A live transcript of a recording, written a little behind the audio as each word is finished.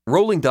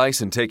Rolling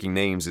Dice and Taking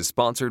Names is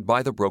sponsored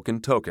by The Broken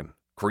Token,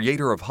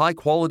 creator of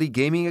high-quality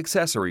gaming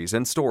accessories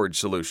and storage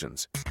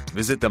solutions.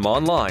 Visit them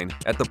online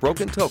at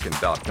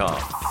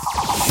thebrokentoken.com.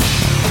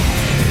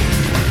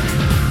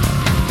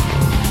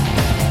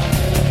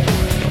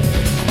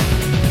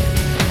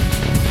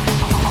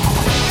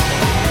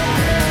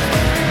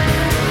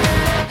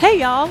 Hey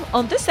y'all,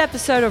 on this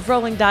episode of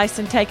Rolling Dice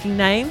and Taking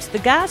Names, the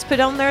guys put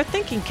on their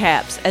thinking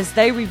caps as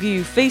they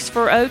review Feast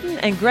for Odin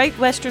and Great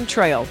Western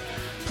Trail.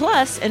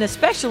 Plus, in a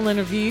special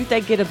interview, they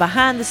get a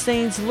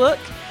behind-the-scenes look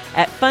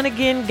at Fun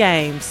Again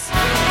Games.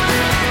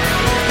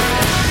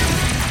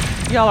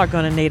 Y'all are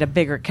going to need a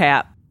bigger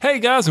cap. Hey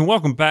guys, and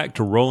welcome back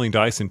to Rolling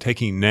Dice and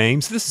Taking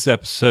Names. This is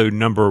episode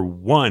number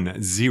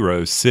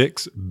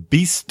 106,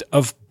 Beast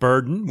of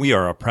Burden. We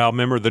are a proud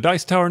member of the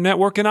Dice Tower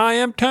Network, and I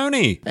am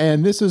Tony.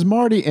 And this is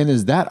Marty, and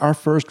is that our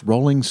first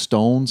Rolling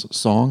Stones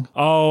song?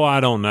 Oh,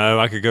 I don't know.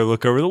 I could go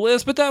look over the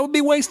list, but that would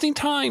be wasting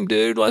time,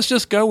 dude. Let's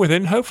just go with it,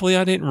 and hopefully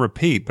I didn't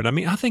repeat. But I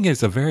mean, I think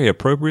it's a very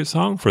appropriate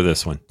song for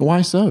this one.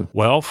 Why so?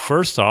 Well,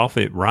 first off,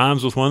 it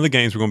rhymes with one of the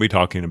games we're going to be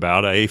talking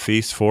about, A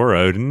Feast for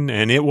Odin,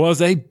 and it was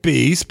a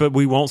beast, but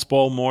we won't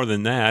spoil more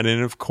than that.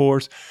 And of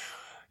course,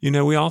 you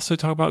know, we also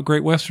talk about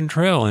Great Western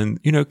Trail, and,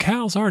 you know,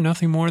 cows are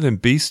nothing more than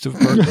beasts of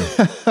burden.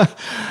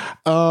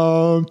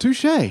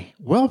 Touche.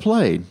 Well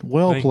played.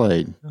 Well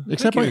played.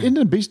 Except, isn't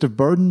it a beast of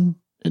burden?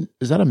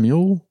 Is that a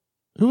mule?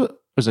 Who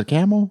is it? A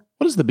camel?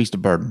 What is the beast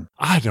of burden?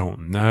 I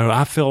don't know.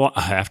 I feel,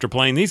 after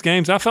playing these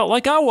games, I felt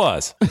like I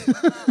was.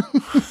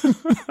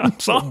 I'm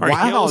sorry.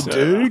 Wow,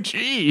 dude.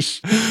 Jeez.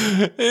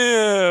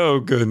 Oh,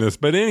 goodness.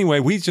 But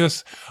anyway, we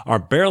just are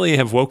barely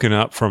have woken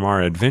up from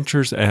our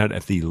adventures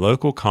at the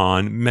local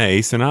con,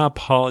 Mace. And I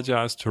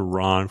apologize to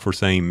Ron for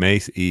saying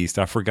Mace East.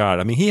 I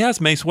forgot. I mean, he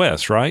has Mace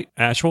West, right,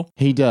 Asheville?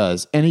 He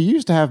does. And he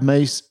used to have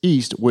Mace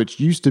East, which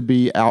used to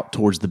be out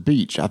towards the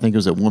beach. I think it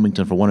was at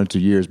Wilmington for 1 or 2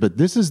 years. But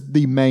this is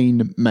the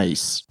main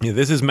Mace. Yeah,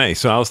 this is Mace.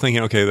 So I was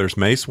thinking, okay, there's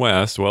Mace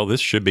West. Well, this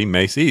should be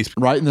Mace East.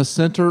 Right in the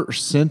center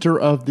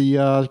of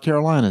the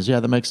Carolinas. Yeah,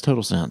 that makes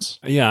total sense.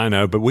 Yeah, I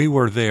know. But we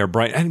were there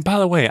bright. And by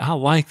the way, I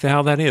like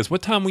how that is.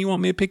 What time will you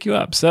want me to pick you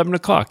up? 7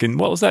 o'clock. And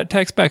what was that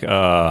text back?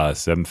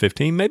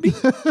 7:15 maybe?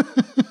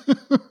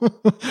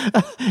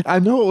 I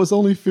know it was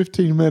only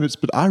 15 minutes,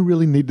 but I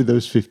really needed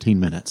those 15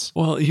 minutes.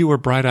 Well, you were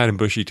bright-eyed and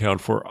bushy-tailed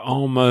for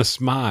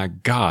almost, my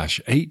gosh,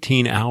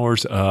 18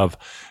 hours of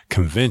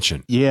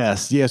convention.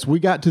 Yes. We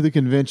got to the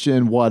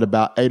convention,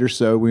 about 8 or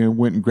so. We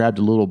went and grabbed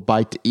a little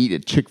bite to eat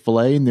at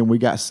Chick-fil-A, and then we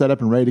got set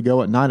up and ready to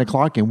go at 9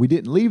 o'clock, and we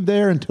didn't leave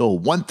there until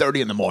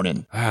 1:30 in the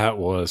morning. That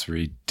was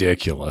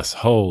ridiculous.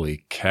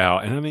 Holy cow.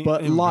 And I mean,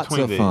 but lots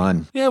of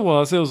fun. Yeah, it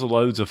was. It was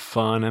loads of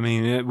fun. I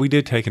mean, we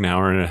did take an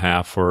hour and a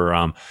half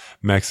for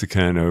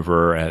Mexican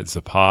over at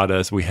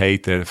Zapatas. We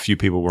hate that a few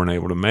people weren't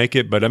able to make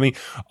it, but I mean,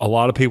 a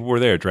lot of people were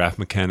there. Draft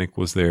Mechanic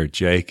was there.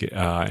 Jake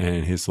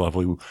and his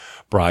lovely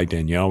bride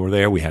Danielle were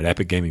there. We had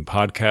Epic Gaming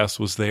Podcast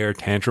was there.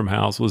 Tantrum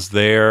House was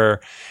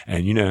there.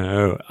 And, you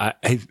know,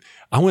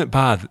 I went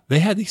by, they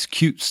had these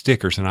cute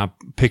stickers and I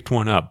picked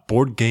one up.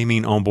 Board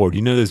Gaming on Board.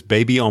 You know those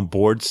baby on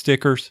board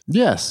stickers?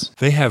 Yes.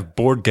 They have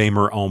Board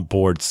Gamer on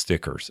Board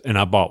stickers, and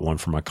I bought one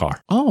for my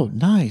car. Oh,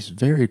 nice.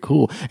 Very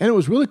cool. And it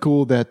was really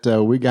cool that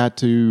we got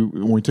to,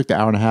 when we took the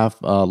hour and a half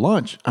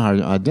lunch,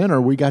 dinner,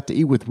 we got to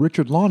eat with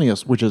Richard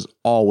Launius, which is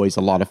always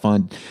a lot of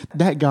fun.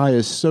 That guy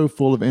is so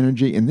full of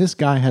energy, and this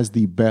guy has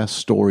the best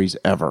stories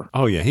ever.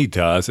 Oh, yeah, he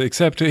does,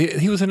 except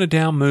he was in a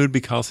down mood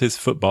because his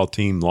football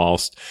team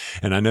lost,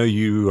 and I know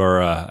you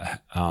are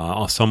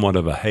somewhat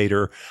of a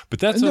hater, but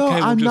that's no,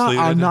 okay. I'm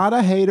not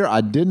a hater. I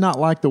did not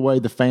like the way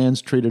the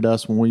fans treated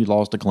us when we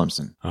lost to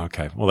Clemson.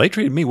 Okay. Well, they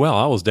treated me well.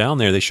 I was down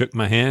there. They shook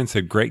my hand,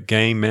 said, "Great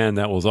game, man."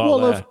 That was all.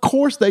 Well, of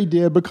course they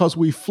did, because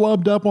we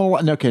flubbed up on a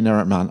lot. Okay,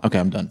 never mind. Okay,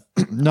 I'm done.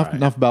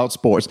 enough about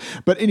sports.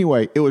 But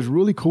anyway, it was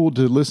really cool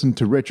to listen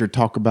to Richard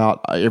talk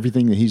about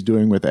everything that he's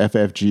doing with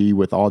FFG,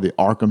 with all the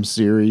Arkham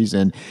series,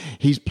 and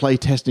he's play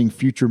testing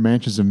future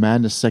Mansions of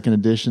Madness second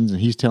editions,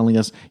 and he's telling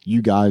us,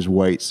 you guys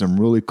wait, some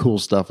really cool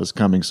stuff is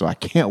coming. So I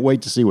can't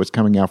wait to see what's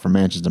coming out from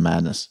Mansions of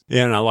Madness.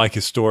 Yeah, and I like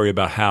his story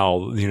about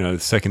how, you know,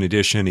 the second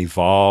edition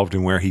evolved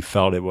and where he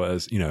felt it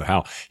was, you know,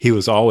 how he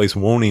was always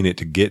wanting it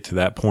to get to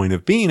that point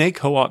of being a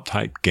co-op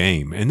type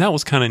game. And that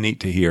was kind of neat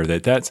to hear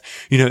that's,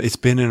 you know, it's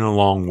been in a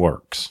long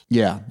works.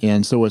 Yeah.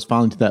 And so it's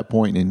finally to that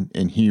point,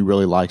 and he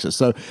really likes it.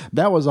 So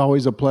that was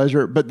always a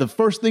pleasure. But the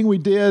first thing we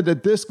did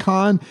at this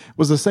con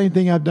was the same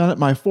thing I've done at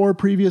my 4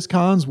 previous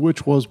cons,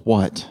 which was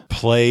what?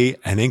 Play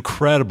an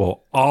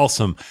incredible,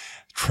 awesome,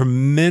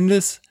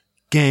 tremendous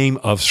game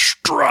of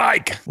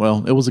Strike.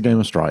 Well, it was a game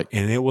of Strike.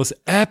 And it was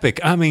epic.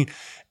 I mean,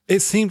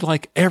 it seemed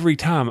like every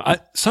time,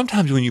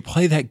 sometimes when you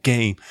play that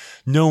game,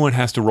 no one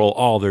has to roll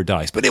all their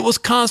dice, but it was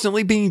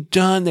constantly being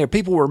done there.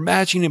 People were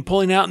matching and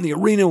pulling out, and the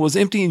arena was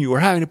empty, and you were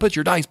having to put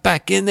your dice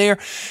back in there.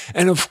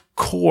 And of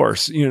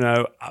course, you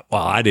know,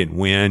 well, I didn't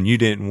win. You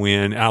didn't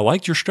win. I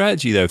liked your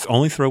strategy, though.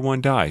 Only throw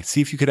one die.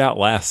 See if you could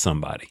outlast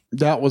somebody.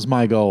 That was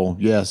my goal.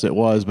 Yes, it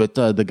was. But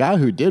the guy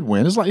who did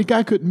win, it's like the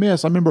guy couldn't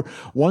miss. I remember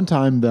one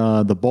time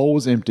the bowl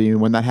was empty,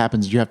 and when that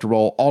happens, you have to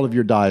roll all of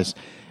your dice.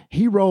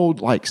 he rolled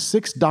like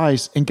 6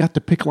 dice and got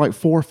to pick like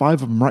 4 or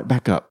 5 of them right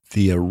back up.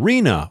 The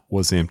arena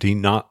was empty,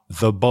 not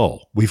the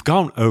bowl. We've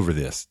gone over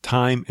this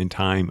time and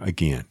time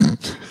again.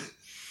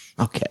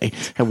 Okay.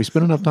 Have we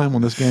spent enough time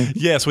on this game?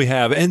 Yes, we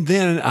have. And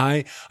then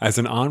I, as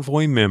an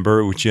Envoy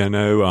member, which I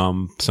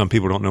know some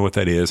people don't know what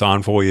that is,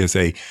 Envoy is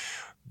a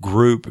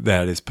group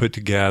that is put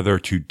together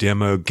to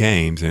demo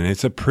games, and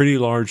it's a pretty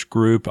large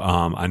group.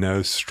 I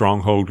know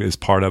Stronghold is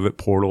part of it,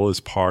 Portal is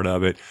part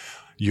of it,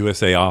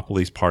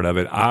 USAopoly is part of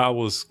it. I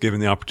was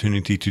given the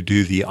opportunity to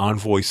do the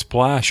Envoy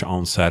Splash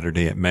on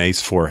Saturday at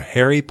Maze for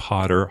Harry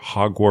Potter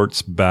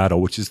Hogwarts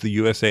Battle, which is the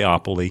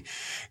USAopoly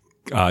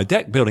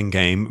deck building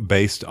game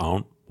based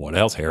on what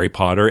else? Harry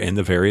Potter and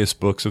the various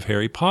books of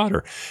Harry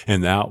Potter.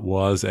 And that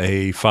was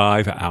a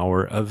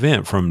 5-hour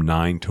event from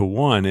 9 to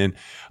 1. And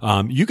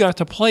you got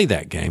to play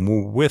that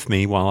game with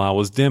me while I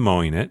was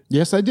demoing it.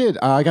 Yes, I did.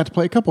 I got to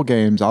play a couple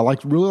games. I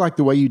really like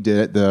the way you did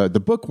it.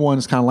 The book one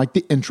is kind of like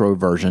the intro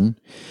version.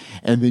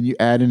 And then you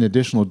add in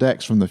additional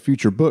decks from the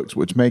future books,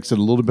 which makes it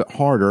a little bit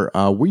harder.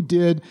 We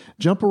did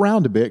jump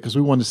around a bit because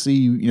we wanted to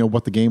see,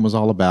 what the game was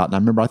all about. And I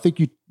remember, I think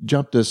you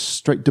jumped us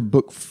straight to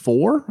book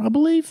 4, I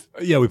believe.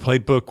 Yeah, we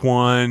played book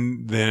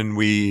 1. Then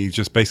we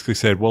just basically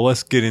said, well,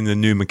 let's get in the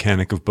new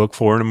mechanic of book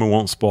 4, and we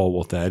won't spoil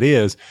what that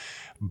is.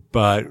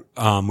 But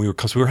we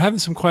were having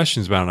some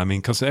questions about it. I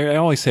mean, because I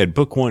always said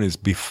book 1 is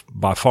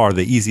by far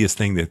the easiest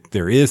thing that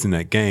there is in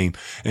that game.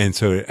 And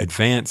so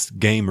advanced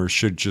gamers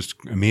should just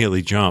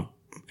immediately jump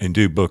and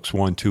do books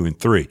 1, 2, and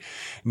 3.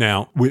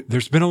 Now,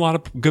 there's been a lot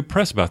of good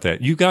press about that.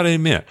 You got to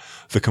admit,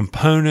 the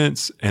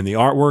components and the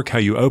artwork, how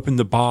you open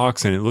the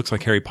box and it looks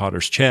like Harry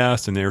Potter's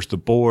chest, and there's the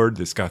board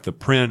that's got the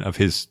print of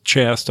his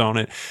chest on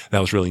it. That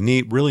was really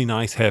neat, really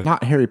nice.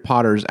 Not Harry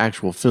Potter's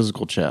actual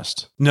physical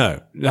chest.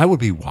 No, that would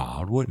be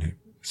wild, wouldn't it?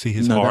 See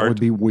his heart? That would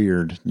be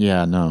weird.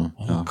 Yeah, no.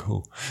 Oh,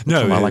 cool.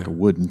 No, like a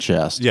wooden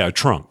chest. Yeah,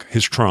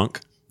 his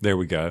trunk. There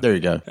we go. There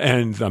you go.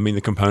 And I mean, the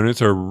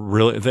components are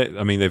really,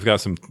 they've got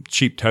some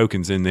cheap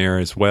tokens in there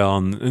as well.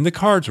 And the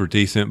cards were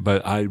decent,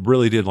 but I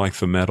really did like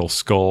the metal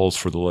skulls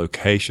for the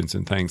locations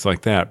and things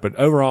like that. But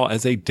overall,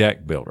 as a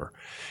deck builder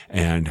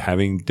and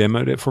having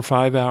demoed it for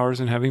 5 hours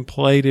and having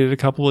played it a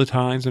couple of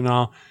times and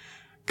all,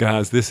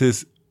 guys, this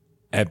is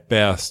at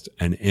best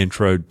an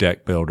intro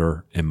deck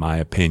builder, in my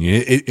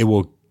opinion. It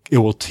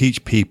will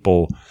teach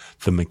people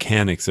the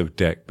mechanics of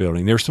deck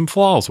building. There's some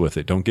flaws with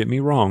it, don't get me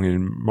wrong.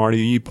 And Marty,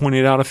 you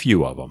pointed out a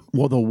few of them.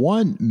 Well,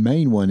 the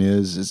main one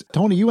is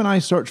Tony, you and I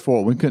searched for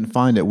it. We couldn't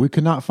find it. We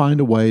could not find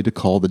a way to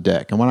call the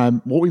deck. And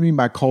what we mean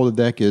by call the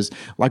deck is,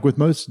 like with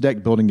most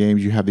deck building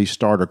games, you have these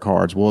starter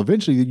cards. Well,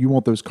 eventually you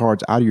want those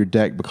cards out of your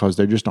deck because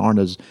they just aren't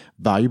as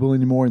valuable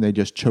anymore and they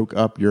just choke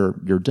up your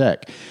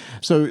deck.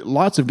 So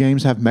lots of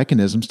games have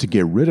mechanisms to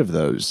get rid of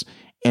those.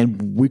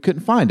 And we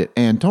couldn't find it.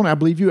 And Tony, I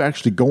believe you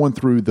actually going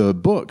through the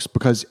books,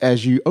 because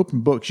as you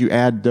open books, you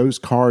add those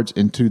cards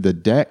into the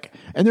deck.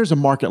 And there's a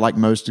market like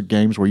most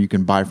games where you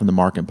can buy from the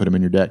market and put them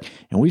in your deck.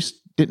 And we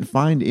didn't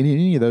find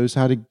any of those,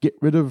 how to get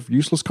rid of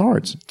useless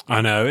cards.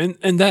 I know.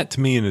 And that to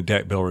me in a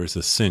deck builder is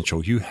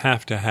essential. You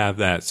have to have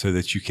that so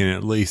that you can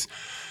at least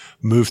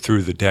move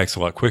through the decks a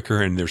lot quicker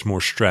and there's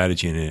more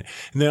strategy in it.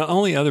 And the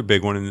only other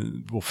big one,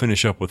 and we'll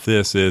finish up with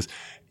this, is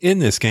in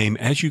this game,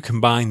 as you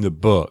combine the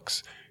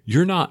books,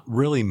 you're not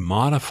really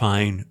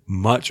modifying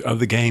much of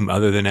the game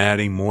other than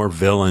adding more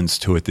villains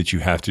to it that you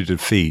have to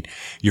defeat.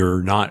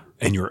 You're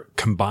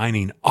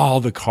combining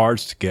all the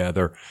cards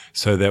together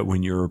so that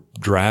when you're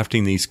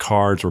drafting these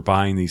cards or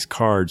buying these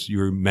cards,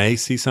 you may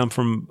see some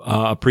from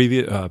a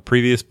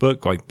previous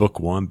book, like book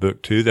 1,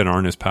 book 2, that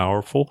aren't as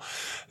powerful,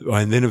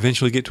 and then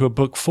eventually get to a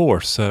book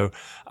 4. So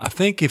I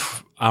think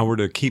if I were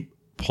to keep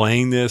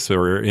playing this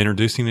or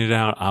introducing it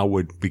out, I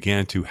would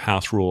begin to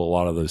house rule a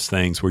lot of those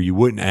things where you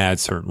wouldn't add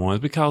certain ones,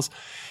 because,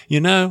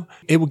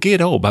 it would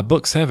get old. By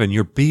book 7,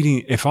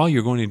 if all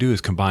you're going to do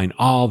is combine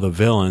all the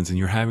villains and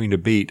you're having to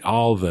beat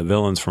all the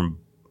villains from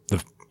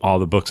all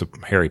the books of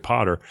Harry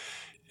Potter,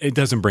 it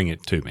doesn't bring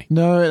it to me.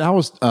 No, I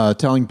was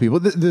telling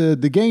people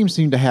the game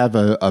seemed to have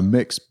a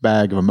mixed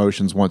bag of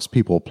emotions once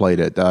people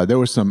played it. There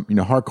was some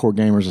hardcore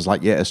gamers was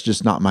like, yeah, it's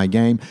just not my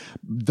game.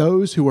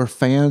 Those who are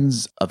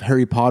fans of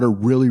Harry Potter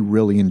really,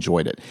 really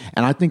enjoyed it.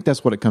 And I think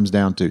that's what it comes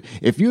down to.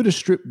 If you were to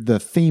strip the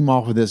theme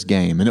off of this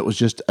game and it was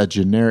just a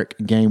generic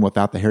game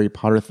without the Harry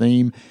Potter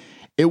theme,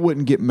 it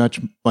wouldn't get much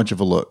of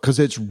a look because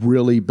it's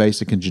really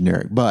basic and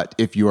generic. But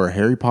if you're a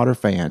Harry Potter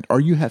fan, or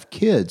you have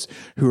kids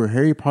who are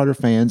Harry Potter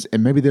fans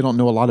and maybe they don't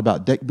know a lot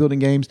about deck building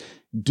games,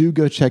 do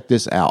go check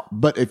this out.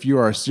 But if you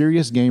are a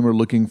serious gamer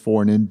looking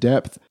for an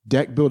in-depth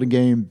deck building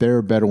game, there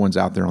are better ones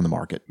out there on the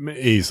market.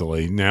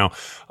 Easily. Now,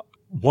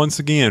 once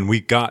again, we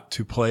got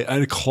to play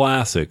a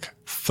classic.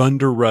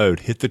 Thunder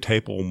Road hit the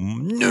table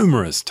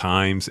numerous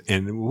times,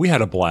 and we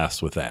had a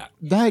blast with that.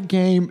 That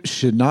game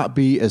should not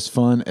be as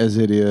fun as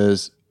it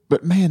is.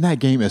 But man, that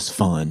game is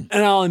fun.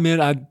 And I'll admit,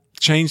 I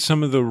changed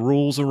some of the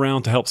rules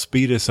around to help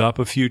speed us up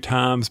a few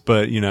times.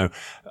 But,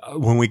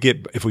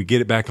 if we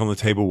get it back on the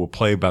table, we'll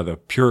play by the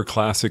pure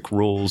classic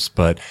rules.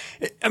 But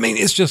I mean,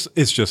 it's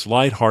just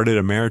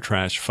lighthearted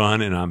Ameritrash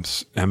fun.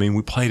 And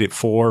we played it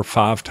 4 or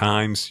 5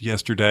 times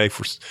yesterday.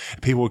 For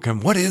people would come,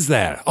 what is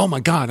that? Oh my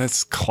God,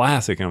 that's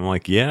classic. And I'm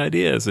like, yeah, it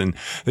is. And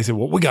they said,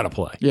 well, we got to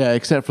play. Yeah,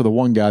 except for the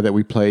one guy that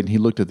we played, and he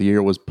looked at the year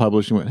it was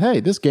published and went, hey,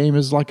 this game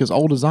is like as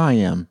old as I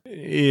am.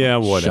 Yeah,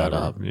 whatever. Shut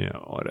up. Yeah,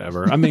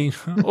 whatever.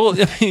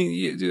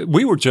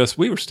 We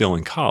were still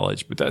in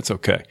college, but that's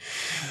okay.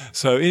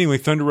 So anyway,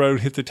 Thunder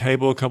Road hit the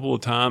table a couple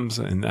of times,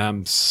 and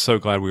I'm so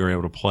glad we were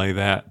able to play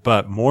that.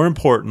 But more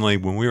importantly,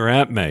 when we were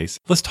at Mace,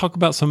 let's talk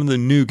about some of the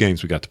new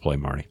games we got to play,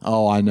 Marty.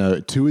 Oh, I know.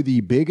 2 of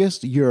the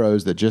biggest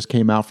Euros that just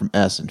came out from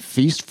Essen.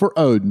 Feast for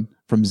Odin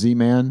from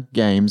Z-Man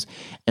Games,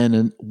 and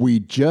then we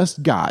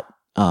just got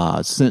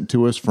sent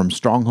to us from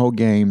Stronghold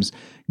Games,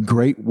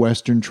 Great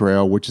Western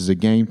Trail, which is a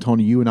game,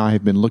 Tony, you and I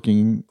have been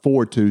looking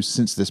forward to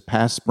since this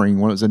past spring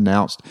when it was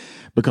announced,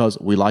 because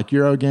we like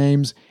Euro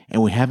games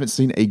and we haven't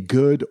seen a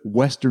good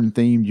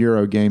Western-themed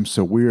Euro game,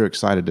 so we're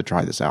excited to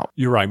try this out.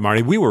 You're right,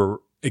 Marty. We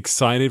were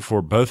excited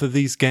for both of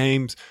these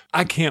games.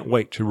 I can't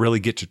wait to really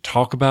get to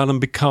talk about them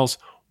because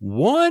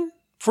one,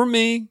 for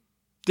me,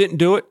 didn't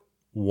do it.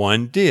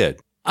 One did.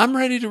 I'm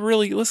ready to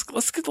really let's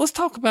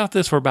talk about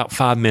this for about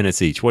 5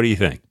 minutes each. What do you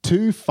think?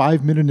 2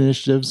 5-minute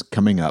initiatives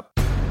coming up.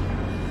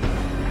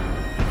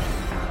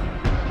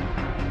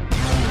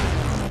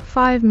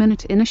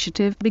 5-minute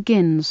initiative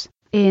begins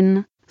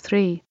in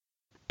 3,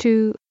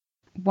 2,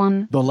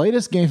 1. The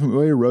latest game from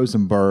Uwe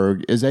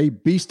Rosenberg is a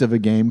beast of a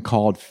game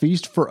called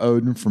Feast for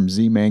Odin from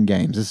Z-Man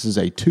Games. This is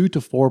a 2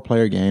 to 4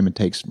 player game. It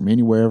takes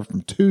anywhere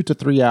from 2 to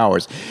 3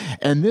 hours.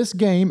 And this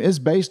game is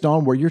based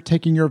on where you're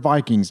taking your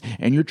Vikings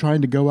and you're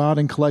trying to go out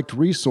and collect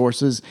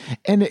resources.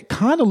 And it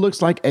kind of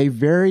looks like a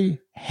very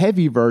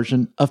heavy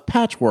version of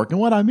Patchwork. And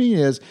what I mean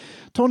is,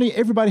 Tony,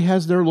 everybody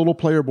has their little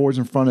player boards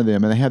in front of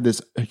them, and they have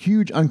this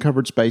huge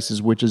uncovered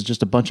spaces, which is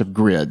just a bunch of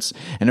grids.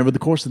 And over the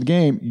course of the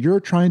game, you're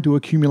trying to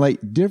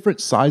accumulate different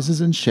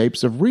sizes and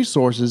shapes of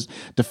resources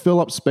to fill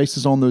up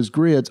spaces on those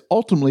grids,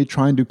 ultimately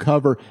trying to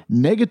cover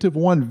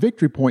 -1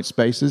 victory point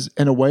spaces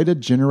in a way to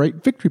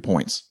generate victory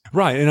points.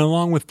 Right. And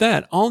along with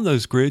that, on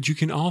those grids, you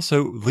can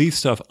also leave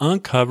stuff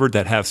uncovered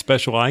that have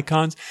special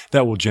icons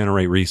that will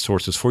generate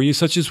resources for you,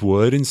 such as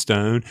wood and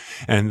stone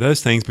and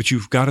those things, but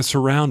you've got to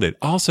surround it.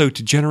 Also,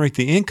 to generate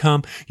the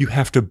income, you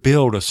have to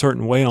build a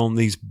certain way on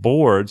these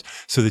boards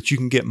so that you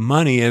can get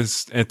money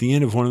as at the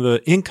end of one of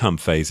the income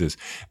phases.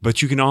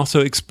 But you can also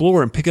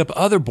explore and pick up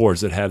other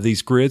boards that have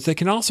these grids that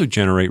can also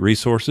generate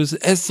resources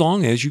as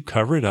long as you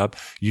cover it up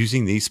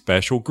using these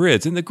special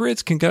grids. And the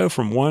grids can go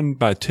from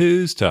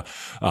 1x2s to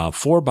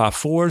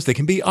 4x4s. They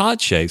can be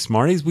odd shapes,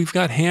 Marty's. We've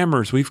got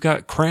hammers. We've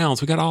got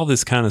crowns. We've got all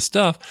this kind of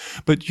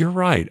stuff. But you're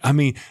right. I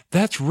mean,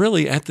 that's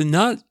really at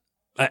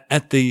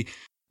the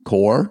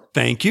core.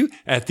 Thank you.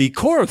 At the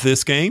core of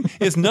this game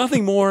is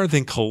nothing more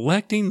than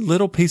collecting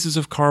little pieces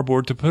of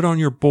cardboard to put on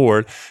your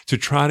board to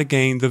try to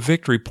gain the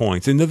victory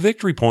points. And the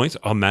victory points,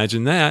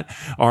 imagine that,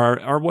 are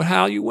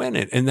how you win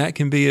it. And that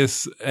can be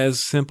as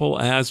simple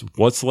as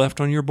what's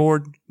left on your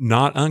board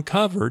not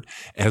uncovered,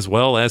 as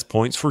well as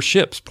points for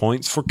ships,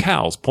 points for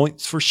cows,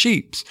 points for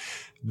sheep.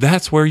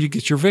 That's where you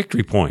get your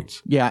victory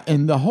points. Yeah,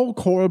 and the whole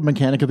core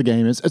mechanic of the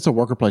game is it's a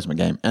worker placement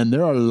game. And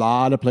there are a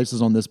lot of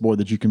places on this board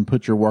that you can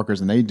put your workers,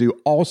 and they do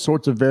all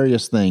sorts of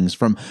various things,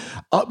 from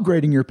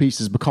upgrading your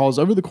pieces, because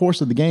over the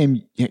course of the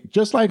game,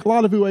 just like a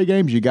lot of UA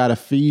games, you got to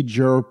feed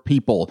your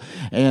people.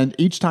 And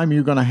each time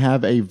you're going to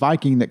have a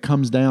Viking that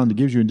comes down that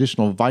gives you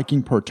additional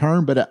Viking per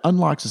turn, but it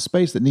unlocks a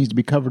space that needs to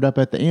be covered up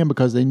at the end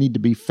because they need to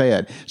be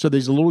fed. So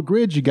there's a little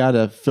grid you got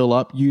to fill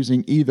up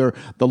using either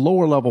the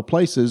lower level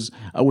places,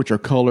 which are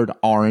colored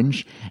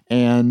orange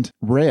and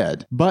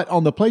red. But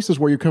on the places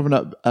where you're covering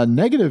up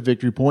negative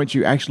victory points,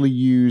 you actually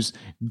use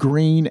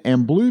green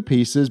and blue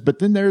pieces. But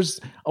then there's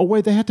a way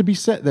they have to be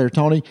set there,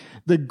 Tony.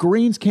 The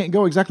greens can't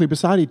go exactly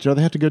beside each other.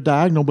 They have to go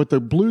diagonal, but the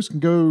blues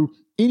can go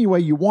any way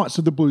you want,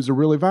 so the blues are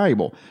really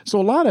valuable.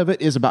 So a lot of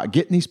it is about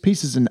getting these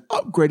pieces and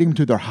upgrading them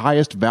to their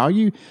highest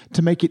value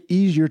to make it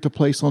easier to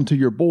place onto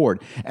your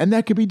board. And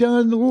that could be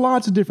done in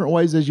lots of different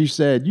ways, as you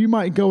said. You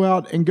might go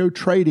out and go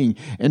trading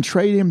and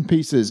trade in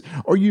pieces,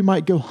 or you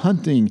might go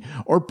hunting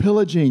or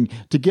pillaging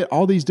to get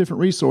all these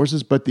different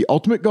resources, but the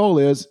ultimate goal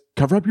is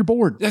cover up your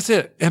board. That's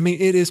it. I mean,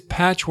 it is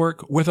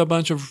patchwork with a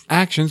bunch of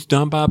actions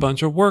done by a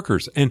bunch of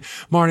workers. And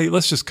Marty,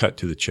 let's just cut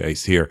to the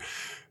chase here.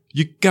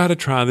 You got to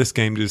try this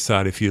game to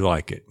decide if you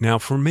like it. Now,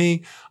 for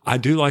me, I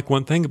do like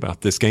one thing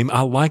about this game.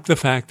 I like the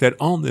fact that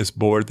on this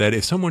board, that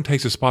if someone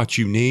takes a spot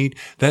you need,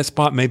 that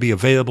spot may be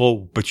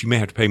available, but you may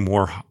have to pay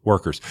more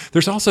workers.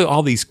 There's also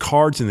all these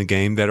cards in the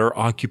game that are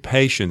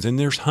occupations, and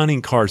there's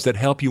hunting cards that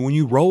help you when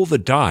you roll the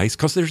dice,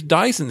 because there's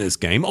dice in this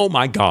game. Oh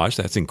my gosh,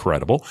 that's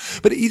incredible.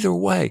 But either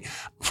way,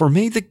 for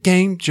me, the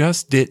game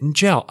just didn't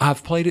gel.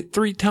 I've played it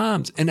 3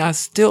 times, and I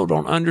still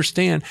don't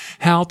understand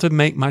how to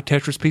make my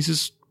Tetris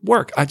pieces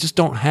work. I just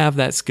don't have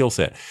that skill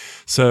set.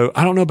 So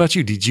I don't know about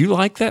you. Did you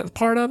like that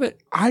part of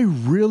it? I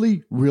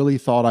really, really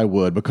thought I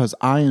would because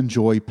I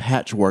enjoy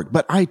patchwork,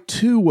 but I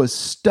too was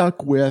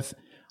stuck with,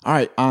 all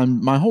right,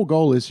 my whole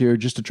goal is here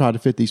just to try to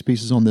fit these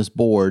pieces on this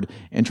board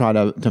and try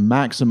to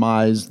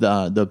maximize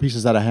the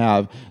pieces that I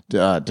have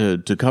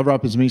to cover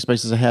up as many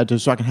spaces as I had to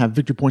so I can have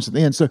victory points at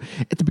the end. So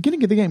at the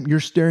beginning of the game, you're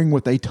staring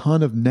with a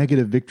ton of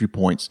negative victory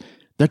points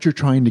that you're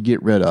trying to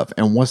get rid of,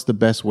 and what's the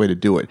best way to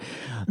do it.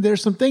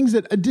 There's some things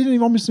that didn't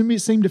even almost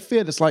seem to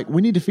fit. It's like, we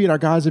need to feed our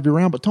guys every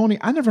round, but Tony,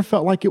 I never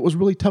felt like it was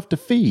really tough to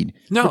feed.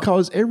 No.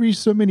 Because every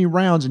so many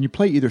rounds, and you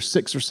play either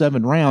 6 or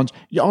 7 rounds,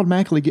 you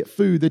automatically get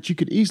food that you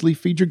could easily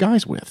feed your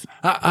guys with.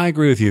 I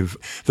agree with you.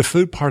 The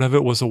food part of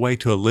it was a way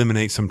to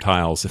eliminate some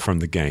tiles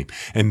from the game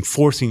and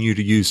forcing you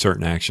to use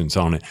certain actions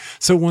on it.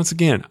 So once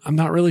again, I'm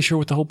not really sure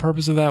what the whole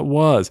purpose of that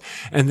was.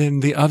 And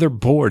then the other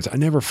boards, I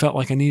never felt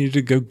like I needed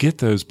to go get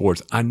those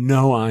boards. I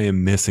know I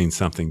am missing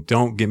something.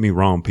 Don't get me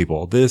wrong,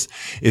 people. This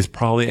is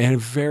probably a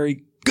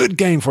very good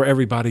game for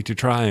everybody to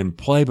try and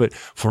play. But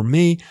for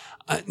me,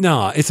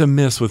 no, it's a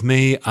miss with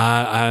me.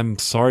 I'm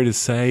sorry to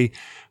say.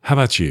 How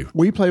about you?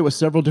 We played with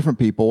several different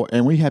people,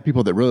 and we had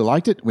people that really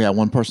liked it. We had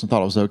one person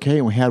thought it was okay,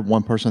 and we had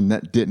one person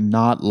that did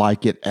not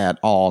like it at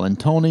all. And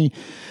Tony,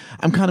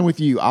 I'm kind of with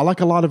you. I like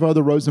a lot of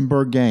other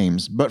Rosenberg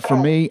games, but for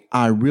me,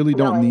 I really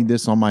don't need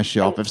this on my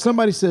shelf. If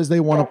somebody says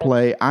they want to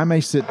play, I may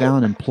sit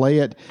down and play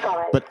it,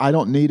 but I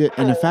don't need it.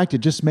 And in fact, it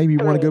just made me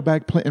want to go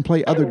back and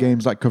play other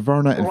games like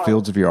Caverna and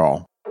Fields of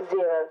Yarl.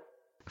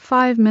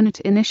 5-minute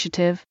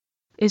initiative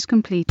is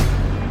complete.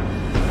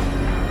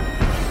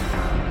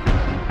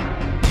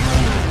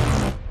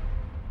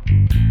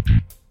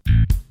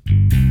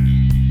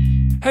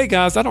 Hey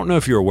guys, I don't know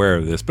if you're aware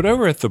of this, but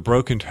over at the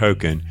Broken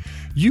Token,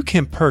 you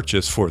can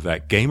purchase for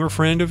that gamer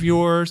friend of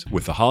yours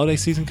with the holiday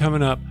season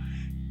coming up,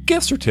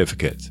 gift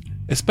certificates,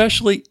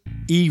 especially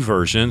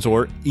e-versions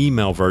or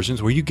email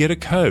versions where you get a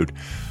code.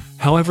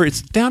 However,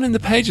 it's down in the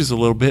pages a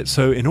little bit,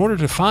 so in order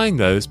to find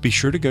those, be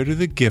sure to go to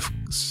the gift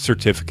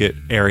certificate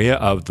area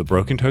of the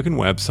Broken Token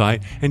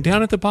website, and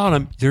down at the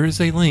bottom, there is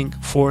a link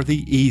for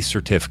the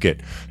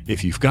e-certificate.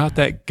 If you've got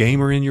that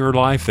gamer in your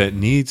life that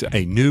needs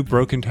a new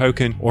Broken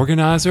Token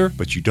organizer,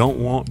 but you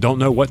don't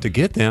know what to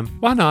get them,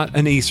 why not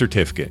an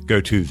e-certificate?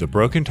 Go to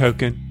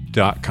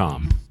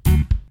thebrokentoken.com.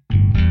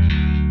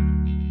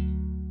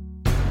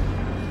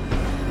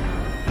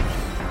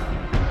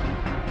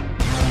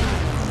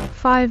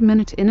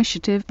 5-minute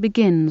initiative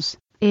begins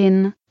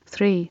in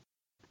 3,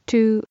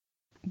 2,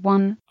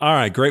 1. All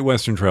right, Great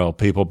Western Trail,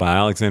 people, by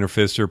Alexander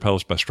Pfister,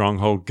 published by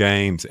Stronghold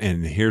Games.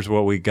 And here's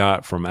what we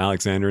got from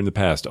Alexander in the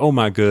past. Oh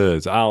My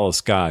Goods, Isle of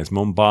Skies,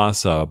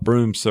 Mombasa,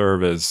 Broom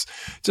Service,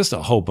 just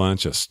a whole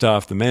bunch of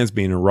stuff. The man's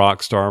being a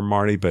rock star,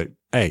 Marty, but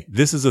hey,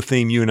 this is a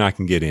theme you and I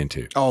can get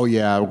into. Oh,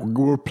 yeah.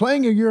 We're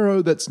playing a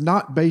Euro that's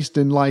not based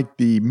in like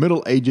the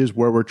Middle Ages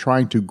where we're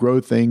trying to grow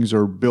things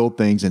or build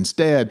things.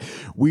 Instead,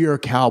 we are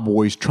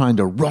cowboys trying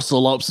to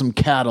rustle up some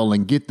cattle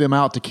and get them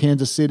out to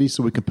Kansas City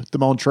so we can put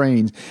them on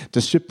trains to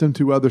ship them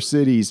to other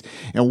cities.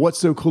 And what's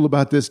so cool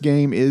about this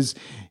game is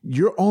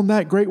you're on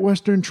that Great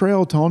Western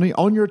Trail, Tony.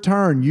 On your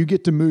turn, you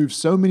get to move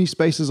so many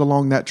spaces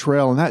along that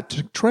trail, and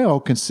that trail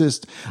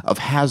consists of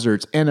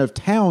hazards and of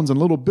towns and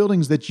little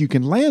buildings that you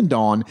can land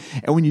on.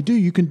 And when you do,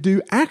 you can do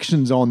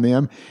actions on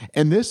them.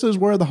 And this is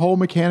where the whole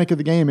mechanic of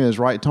the game is,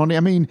 right, Tony? I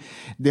mean,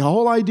 the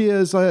whole idea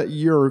is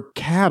your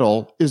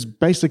cattle is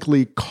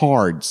basically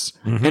cards.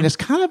 Mm-hmm. And it's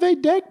kind of a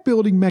deck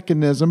building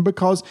mechanism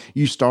because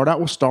you start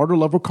out with starter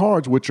level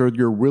cards, which are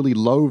your really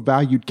low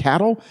valued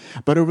cattle.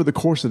 But over the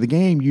course of the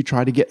game, you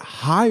try to get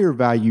higher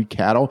valued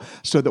cattle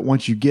so that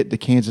once you get to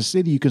Kansas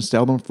City, you can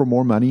sell them for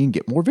more money and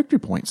get more victory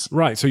points.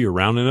 Right. So you're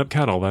rounding up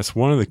cattle. That's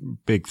one of the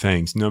big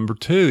things. Number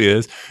 2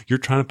 is you're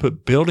trying to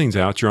put buildings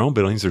out, your own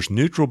buildings. There's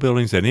neutral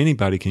buildings that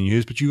anybody can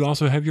use, but you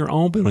also have your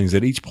own buildings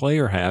that each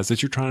player has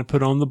that you're trying to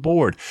put on the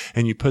board,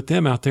 and you put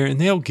them out there and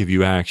they'll give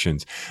you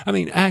actions. I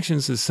mean,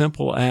 actions as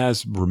simple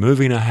as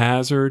removing a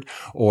hazard,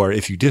 or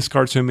if you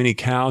discard so many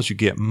cows, you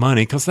get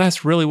money, because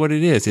that's really what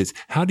it is. It's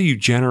how do you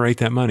generate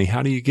that money?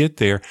 How do you get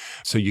there?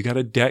 So you got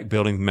a deck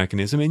building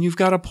mechanism, and you've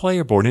got a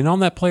player board, and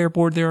on that player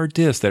board there are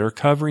discs that are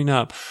covering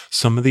up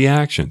some of the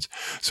actions.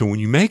 So when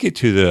you make it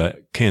to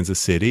the Kansas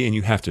City and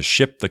you have to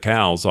ship the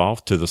cows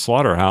off to the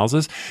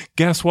slaughterhouses,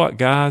 guess what,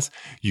 guys?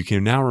 You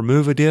can now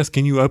remove a disc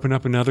and you open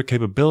up another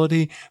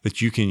capability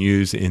that you can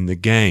use in the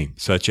game,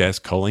 such as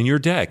culling your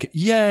deck.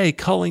 Yay,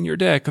 culling your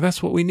deck.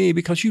 That's what we need,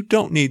 because you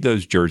don't need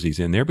those jerseys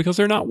in there because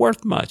they're not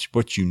worth much.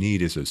 What you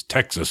need is those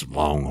Texas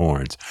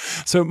Longhorns.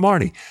 So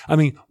Marty, I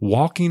mean,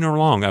 walking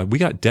along, we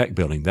got deck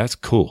building. That's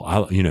cool. I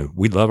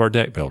we love our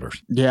deck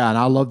builders. Yeah, and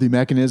I love the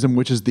mechanism,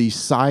 which is the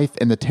Scythe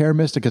and the Terra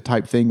Mystica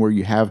type thing where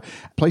you have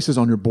places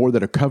on your board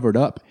that are covered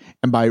up,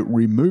 and by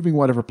removing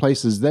whatever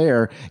place is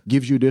there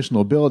gives you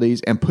additional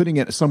abilities, and putting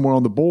it somewhere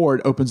on the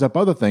board opens up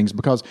other things,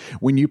 because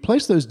when you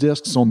place those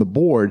discs on the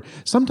board,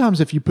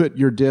 sometimes if you put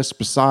your disc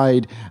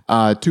beside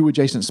two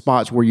adjacent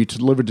spots where you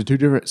delivered to two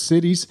different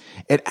cities,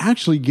 it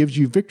actually gives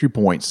you victory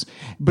points.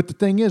 But the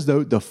thing is,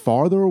 though, the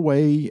farther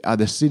away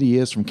the city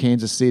is from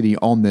Kansas City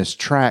on this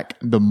track,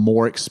 the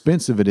more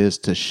expensive it is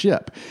to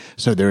ship.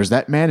 So there's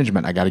that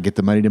management. I got to get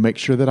the money to make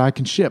sure that I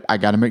can ship. I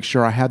got to make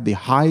sure I have the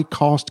high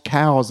cost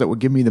cows that will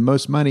give me the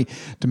most money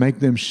to make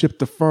them ship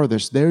the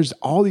furthest. There's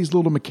all these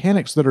little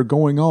mechanics that are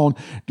going on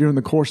during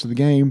the course of the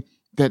game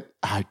that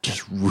I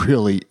just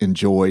really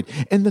enjoyed.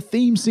 And the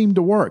theme seemed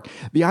to work.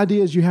 The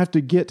idea is you have to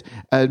get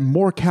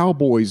more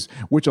cowboys,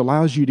 which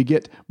allows you to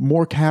get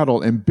more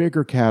cattle and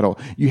bigger cattle.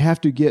 You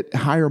have to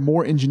hire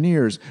more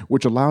engineers,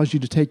 which allows you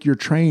to take your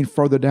train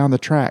further down the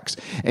tracks.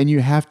 And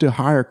you have to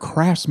hire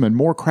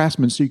more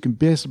craftsmen, so you can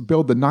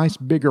build the nice,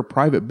 bigger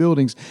private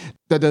buildings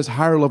that does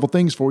higher level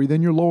things for you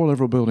than your lower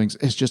level buildings.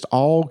 It's just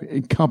all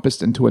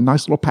encompassed into a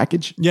nice little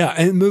package. Yeah,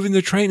 and moving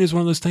the train is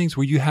one of those things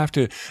where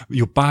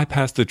you'll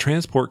bypass the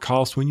transport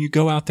cost when you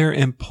go out there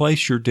and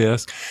place your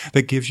disc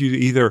that gives you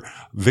either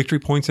victory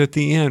points at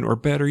the end, or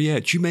better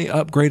yet, you may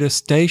upgrade a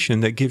station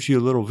that gives you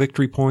a little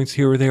victory points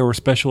here or there, or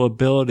special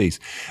abilities.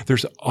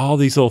 There's all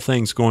these little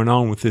things going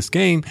on with this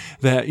game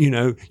that,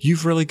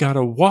 you've really got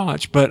to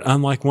watch. But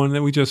unlike one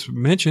that we just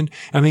mentioned,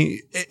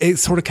 it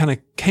sort of kind of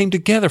came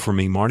together for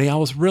me, Marty. I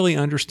was really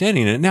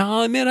understanding it. Now,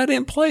 I'll admit I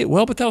didn't play it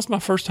well, but that was my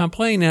first time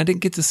playing, and I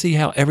didn't get to see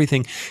how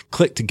everything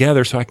clicked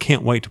together, so I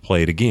can't wait to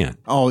play it again.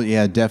 Oh,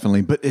 yeah,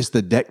 definitely. But it's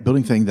the deck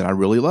building thing that I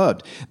really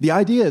loved. The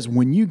idea is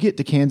when you get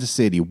to Kansas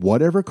City,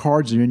 whatever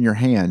cards are in your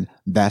hand,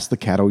 that's the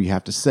cattle you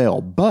have to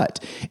sell.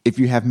 But if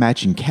you have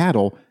matching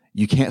cattle,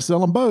 you can't sell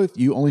them both.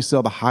 You only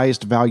sell the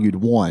highest valued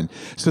one.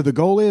 So the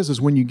goal is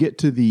when you get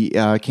to the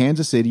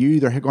Kansas City, you're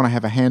either going to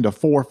have a hand of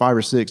 4, 5,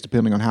 or 6,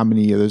 depending on how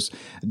many of those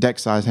deck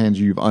size hands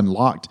you've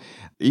unlocked.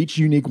 Each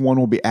unique one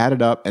will be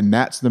added up, and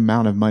that's the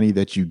amount of money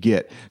that you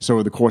get. So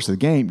over the course of the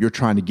game, you're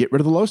trying to get rid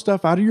of the low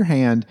stuff out of your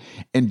hand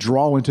and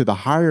draw into the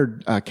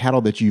higher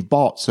cattle that you've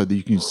bought so that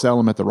you can sell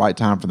them at the right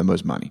time for the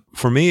most money.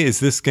 For me,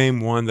 is this game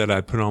one that I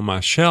put on my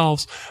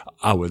shelves?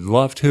 I would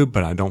love to,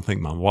 but I don't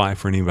think my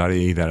wife or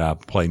anybody that I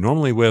play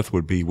normally with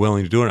would be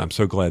willing to do it. I'm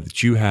so glad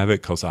that you have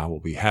it, because I will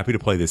be happy to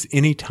play this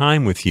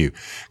anytime with you,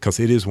 because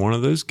it is one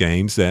of those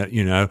games that,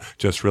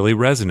 just really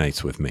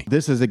resonates with me.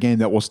 This is a game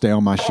that will stay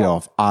on my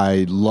shelf.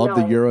 I love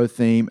the Euro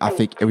theme. I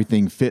think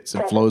everything fits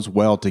and flows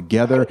well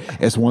together.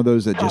 It's one of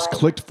those that just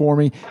clicked for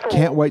me.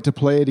 Can't wait to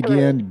play it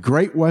again.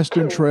 Great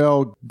Western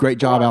Trail. Great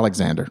job,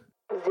 Alexander.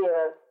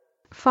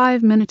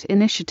 5-minute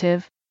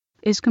initiative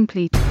is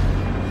complete.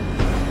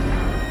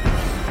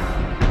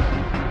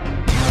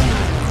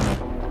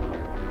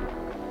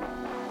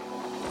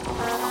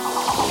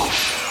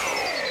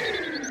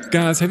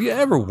 Guys, have you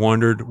ever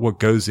wondered what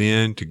goes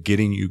into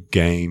getting you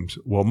games?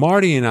 Well,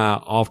 Marty and I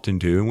often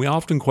do, and we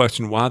often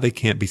question why they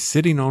can't be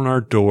sitting on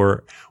our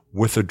door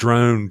with a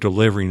drone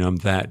delivering them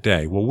that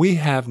day. Well, we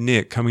have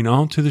Nick coming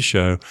on to the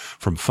show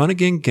from Fun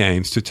Again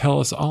Games to tell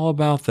us all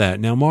about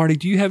that. Now, Marty,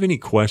 do you have any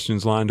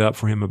questions lined up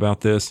for him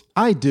about this?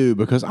 I do,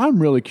 because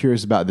I'm really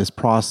curious about this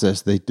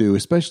process they do,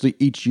 especially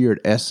each year at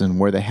Essen,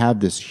 where they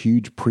have this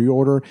huge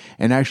pre-order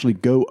and actually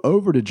go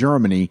over to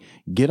Germany,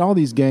 get all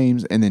these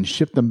games, and then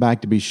ship them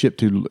back to be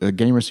shipped to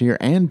gamers here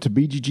and to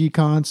BGG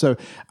Con. So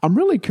I'm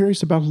really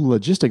curious about the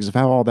logistics of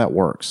how all that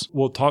works.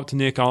 We'll talk to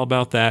Nick all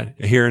about that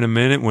here in a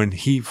minute when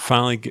he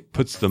finally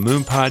puts the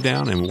moon pie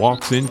down and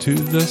walks into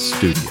the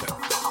studio.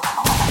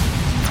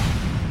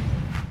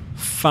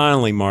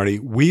 Finally, Marty,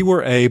 we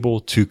were able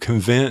to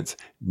convince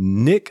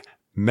Nick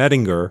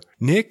Mettinger.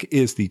 Nick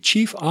is the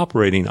Chief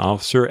Operating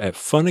Officer at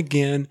Fun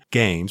Again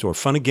Games, or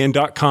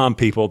funagain.com,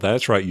 people.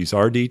 That's right. Use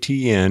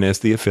RDTN as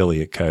the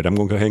affiliate code. I'm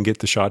going to go ahead and get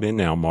the shot in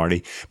now,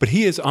 Marty. But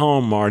he is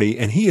on, Marty,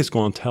 and he is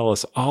going to tell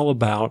us all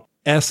about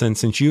Essen,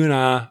 since you and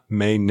I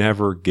may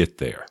never get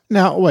there.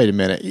 Now, wait a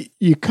minute.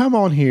 You come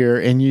on here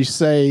and you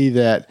say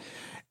that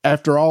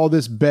after all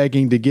this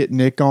begging to get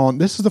Nick on,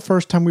 this is the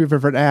first time we've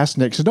ever asked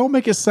Nick. So don't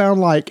make it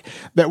sound like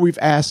that we've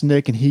asked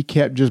Nick and he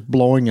kept just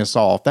blowing us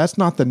off. That's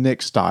not the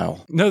Nick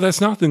style. No, that's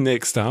not the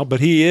Nick style,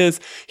 but he is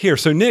here.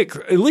 So Nick,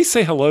 at least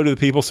say hello to the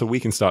people so we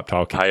can stop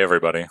talking. Hi,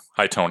 everybody.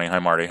 Hi, Tony. Hi,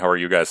 Marty. How are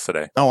you guys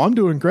today? Oh, I'm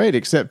doing great,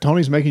 except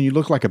Tony's making you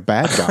look like a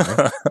bad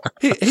guy.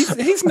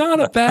 He's not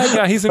a bad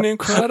guy. He's an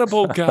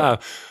incredible guy.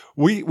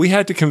 We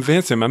had to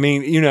convince him. I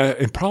mean,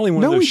 and probably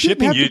one of those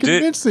shipping. You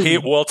did.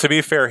 Well, to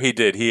be fair, he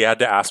did. He had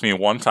to ask me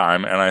one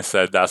time, and I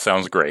said, "That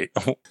sounds great.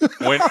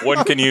 when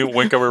can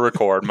we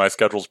record? My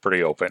schedule's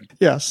pretty open."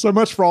 Yeah. So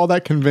much for all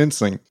that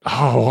convincing.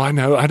 Oh, I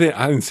know. I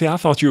didn't see. I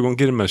thought you were going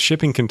to get him a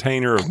shipping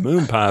container of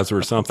moon pies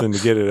or something to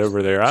get it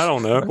over there. I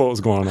don't know what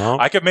was going on.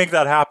 I could make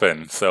that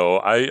happen.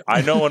 So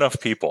I know enough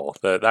people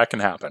that can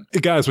happen.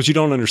 Guys, what you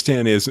don't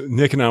understand is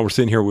Nick and I were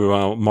sitting here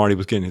while Marty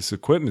was getting his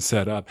equipment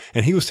set up,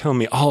 and he was telling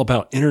me all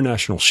about international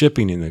international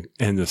shipping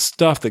and the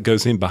stuff that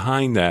goes in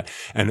behind that.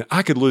 And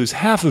I could lose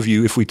half of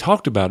you if we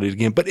talked about it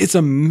again, but it's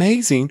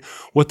amazing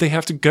what they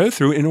have to go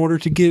through in order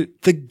to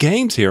get the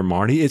games here,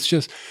 Marty. It's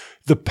just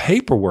the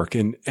paperwork,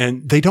 and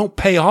they don't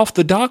pay off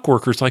the dock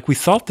workers like we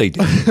thought they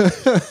did.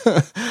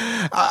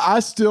 I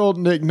still,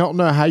 Nick, don't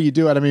know how you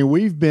do it. I mean,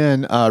 we've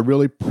been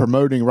really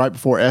promoting right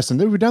before Essen.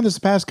 We've done this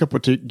the past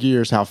couple of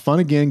years, how Fun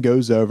Again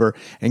goes over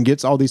and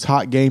gets all these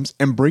hot games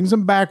and brings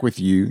them back with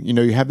you. You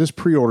know, you have this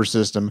pre-order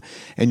system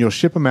and you'll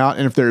ship them out.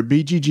 And if they're at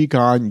BGG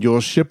Con, you'll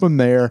ship them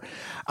there.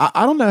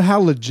 I don't know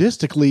how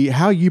logistically,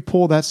 how you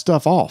pull that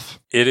stuff off.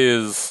 It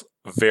is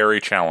very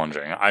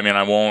challenging. I mean,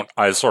 I won't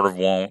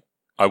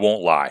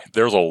lie.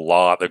 There's a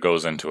lot that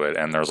goes into it,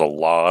 and there's a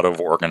lot of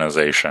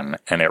organization,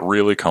 and it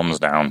really comes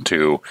down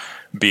to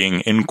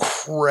being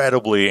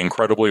incredibly,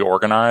 incredibly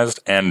organized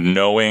and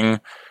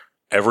knowing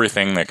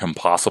everything that can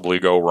possibly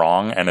go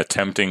wrong and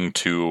attempting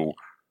to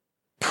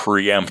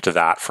preempt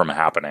that from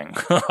happening.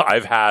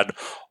 I've had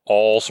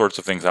all sorts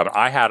of things happen.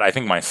 I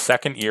think my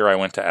second year I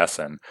went to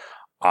Essen,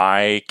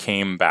 I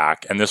came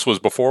back, and this was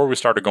before we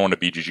started going to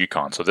BGG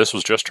Con, so this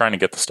was just trying to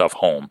get the stuff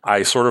home.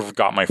 I sort of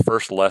got my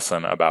first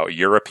lesson about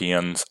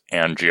Europeans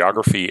and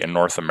geography in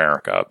North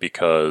America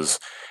because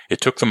it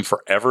took them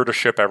forever to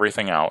ship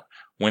everything out.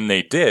 When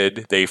they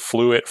did, they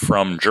flew it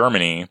from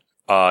Germany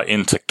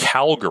into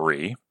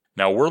Calgary.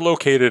 Now, we're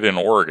located in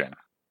Oregon.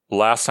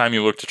 Last time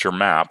you looked at your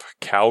map,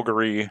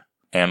 Calgary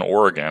and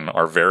Oregon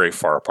are very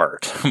far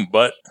apart.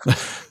 But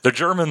the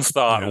Germans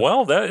thought,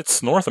 well,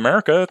 it's North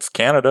America, it's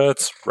Canada,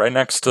 it's right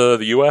next to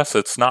the US,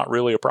 it's not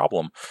really a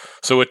problem.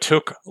 So it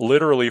took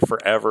literally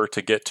forever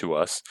to get to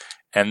us.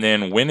 And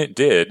then when it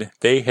did,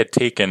 they had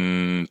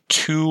taken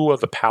 2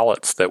 of the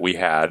pallets that we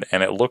had,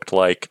 and it looked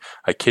like,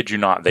 I kid you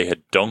not, they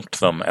had dunked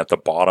them at the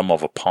bottom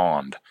of a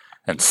pond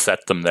and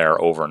set them there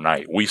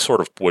overnight. We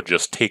sort of would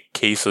just take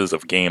cases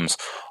of games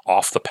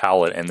off the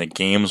pallet, and the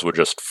games would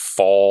just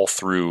fall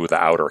through the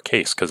outer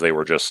case because they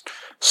were just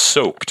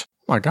soaked.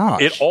 My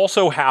gosh. It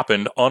also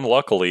happened,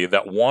 unluckily,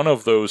 that one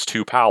of those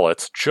 2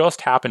 pallets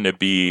just happened to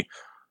be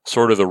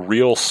sort of the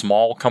real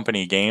small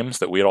company games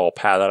that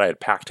that I had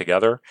packed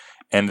together,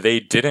 and they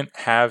didn't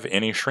have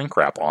any shrink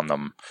wrap on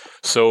them.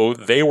 So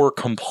they were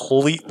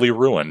completely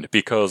ruined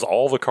because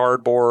all the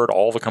cardboard,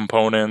 all the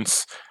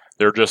components,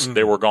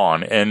 they were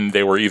gone, and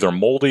they were either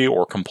moldy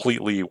or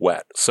completely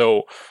wet.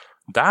 So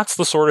that's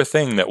the sort of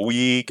thing that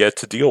we get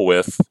to deal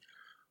with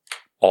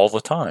all the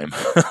time.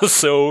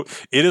 So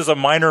it is a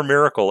minor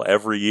miracle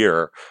every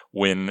year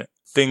when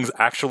things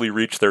actually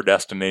reach their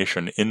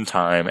destination in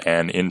time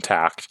and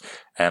intact,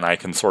 and I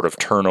can sort of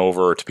turn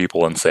over to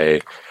people and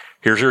say,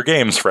 here's your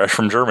games fresh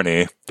from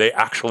Germany. They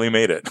actually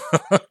made it.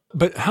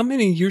 But how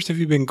many years have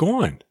you been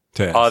going?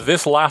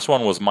 This last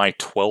one was my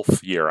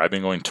 12th year. I've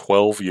been going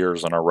 12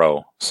 years in a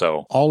row.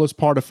 So all as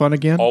part of Fun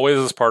Again? Always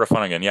as part of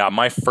Fun Again. Yeah,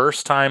 my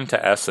first time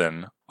to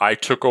Essen, I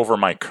took over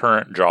my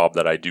current job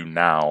that I do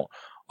now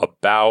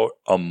about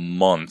a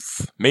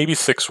month, maybe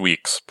 6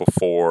 weeks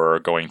before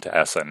going to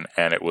Essen.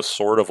 And it was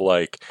sort of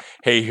like,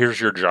 hey, here's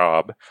your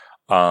job.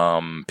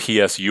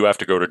 P.S. You have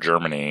to go to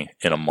Germany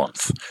in a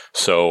month.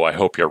 So I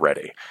hope you're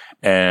ready.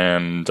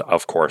 And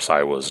of course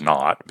I was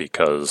not,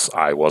 because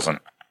I wasn't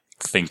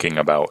thinking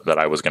about that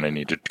I was going to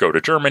need to go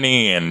to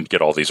Germany and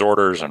get all these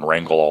orders and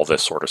wrangle all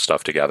this sort of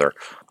stuff together.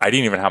 I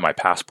didn't even have my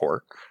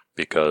passport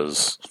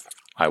because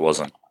I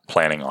wasn't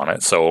planning on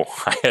it. So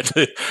I had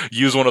to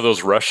use one of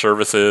those rush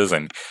services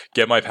and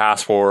get my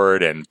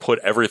passport and put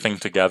everything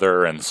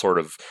together and sort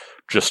of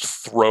just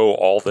throw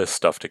all this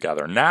stuff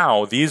together.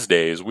 Now, these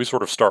days, we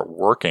sort of start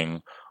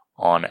working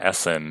on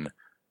Essen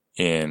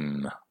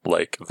in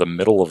like the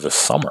middle of the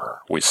summer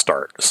we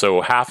start.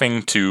 So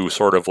having to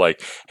sort of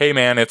like, hey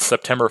man, it's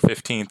September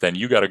 15th and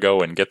you got to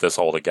go and get this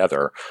all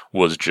together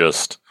was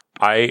just,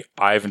 I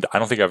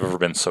don't think I've ever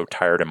been so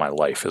tired in my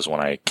life as when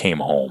I came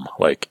home.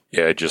 Like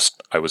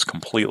I was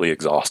completely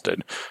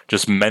exhausted.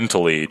 Just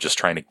mentally, just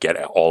trying to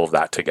get all of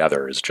that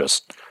together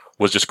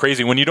was just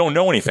crazy when you don't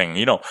know anything.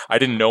 You know, I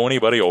didn't know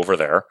anybody over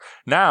there.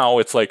 Now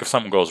it's like if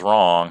something goes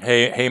wrong,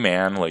 hey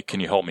man, like, can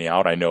you help me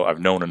out? I know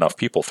I've known enough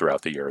people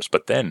throughout the years,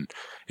 but then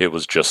it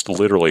was just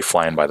literally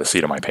flying by the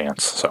seat of my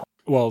pants. So,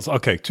 well,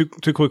 okay.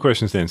 Two quick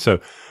questions then.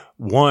 So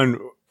one,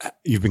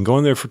 you've been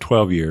going there for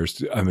 12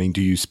 years. I mean,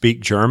 do you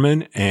speak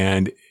German?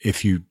 And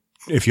if you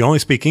only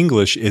speak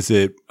English, is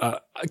it,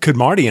 could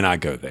Marty and I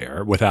go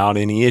there without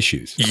any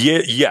issues?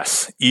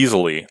 Yes,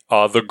 easily.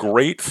 The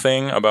great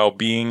thing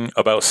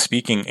about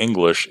speaking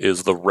English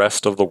is the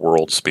rest of the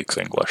world speaks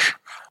English.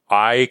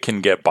 I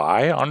can get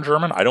by on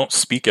German. I don't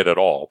speak it at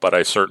all, but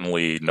I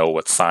certainly know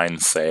what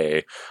signs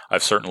say.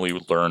 I've certainly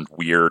learned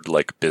weird,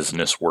 like,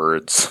 business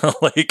words,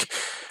 like,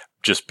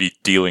 just be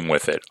dealing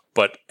with it.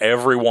 But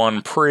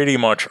everyone pretty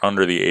much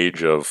under the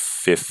age of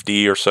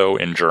 50 or so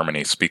in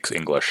Germany speaks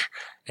English.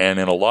 And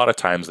in a lot of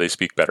times they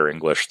speak better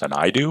English than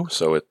I do,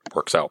 so it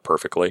works out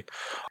perfectly.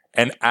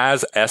 And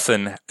as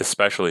Essen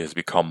especially has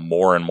become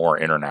more and more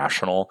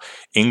international,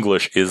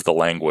 English is the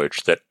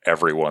language that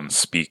everyone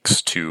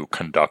speaks to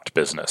conduct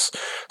business.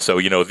 So,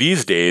 you know,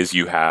 these days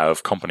you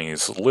have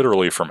companies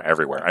literally from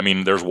everywhere. I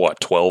mean, there's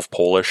 12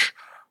 Polish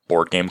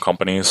board game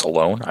companies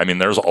alone. I mean,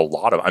 there's a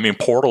lot of,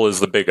 Portal is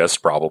the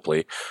biggest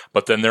probably,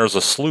 but then there's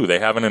a slew. They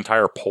have an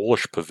entire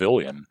Polish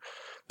pavilion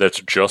that's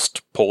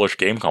just Polish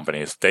game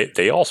companies.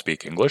 They all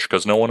speak English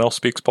because no one else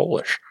speaks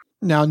Polish.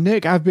 Now,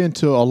 Nick, I've been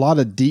to a lot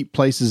of deep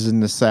places in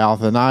the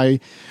South, and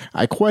I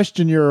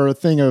question your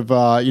thing of,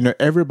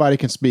 everybody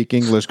can speak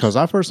English, because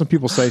I've heard some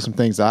people say some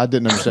things that I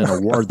didn't understand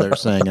a word they're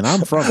saying, and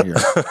I'm from here.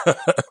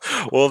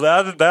 Well,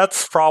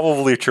 that's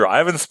probably true. I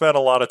haven't spent a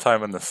lot of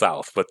time in the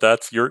South, but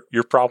you're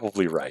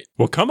probably right.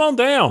 Well, come on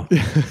down.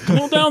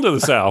 Come on down to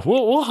the South.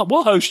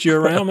 We'll host you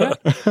around, man.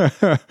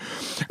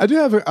 I do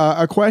have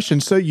a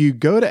question. So you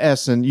go to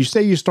Essen, you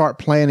say you start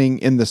planning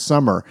in the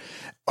summer.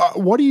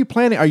 What are you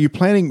planning? Are you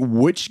planning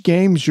which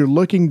games you're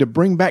looking to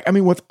bring back? I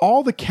mean, with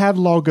all the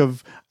catalog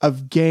of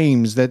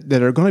games that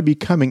are going to be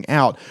coming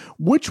out,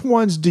 which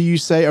ones do you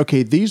say,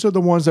 okay, these are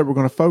the ones that we're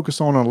going to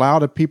focus on and allow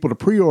the people to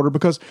pre-order?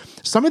 Because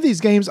some of these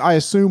games, I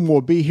assume,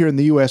 will be here in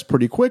the U.S.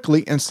 pretty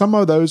quickly, and some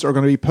of those are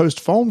going to be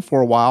postponed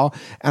for a while,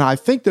 and I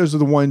think those are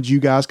the ones you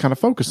guys kind of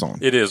focus on.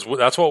 It is.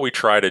 That's what we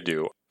try to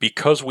do.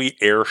 Because we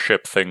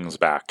airship things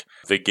back,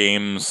 the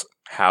games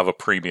have a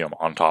premium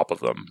on top of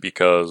them,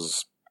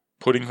 because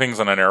putting things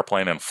on an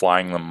airplane and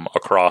flying them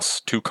across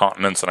 2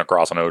 continents and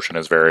across an ocean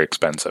is very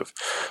expensive.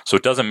 So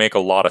it doesn't make a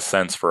lot of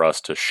sense for us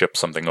to ship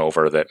something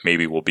over that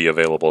maybe will be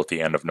available at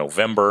the end of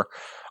November.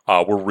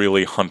 We're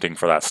really hunting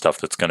for that stuff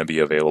that's going to be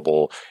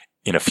available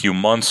in a few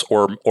months,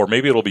 or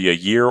maybe it'll be a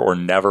year or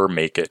never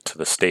make it to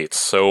the States.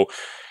 So,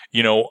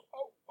 you know,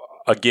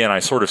 again, I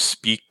sort of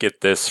speak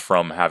at this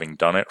from having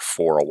done it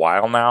for a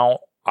while now.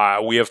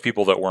 We have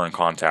people that we're in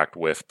contact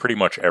with pretty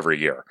much every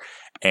year.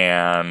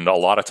 And a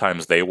lot of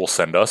times they will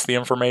send us the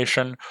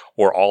information,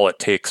 or all it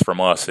takes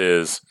from us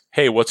is,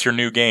 hey, what's your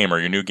new game or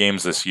your new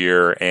games this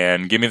year?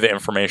 And give me the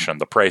information,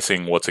 the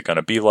pricing, what's it going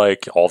to be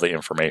like, all the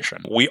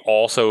information. We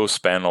also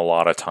spend a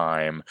lot of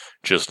time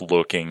just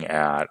looking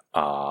at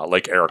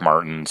like Eric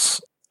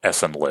Martin's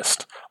Essen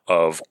list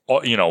of,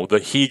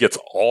 he gets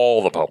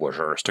all the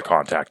publishers to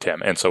contact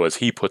him. And so as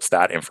he puts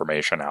that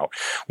information out,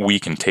 we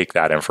can take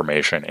that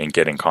information and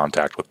get in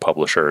contact with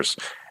publishers.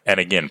 And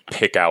again,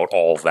 pick out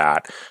all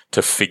that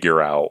to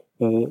figure out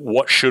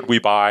what should we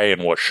buy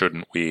and what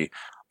shouldn't we.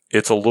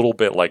 It's a little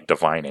bit like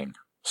divining.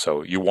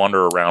 So you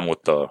wander around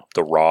with the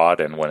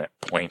rod, and when it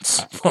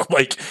points,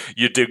 like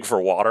you dig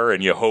for water,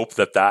 and you hope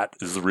that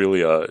is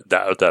really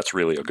that's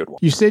really a good one.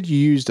 You said you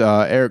used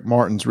Eric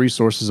Martin's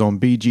resources on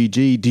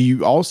BGG. Do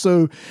you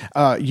also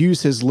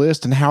use his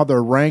list and how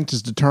they're ranked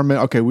is determined?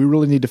 Okay, we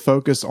really need to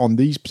focus on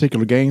these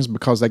particular games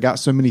because they got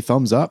so many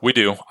thumbs up. We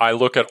do. I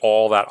look at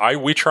all that.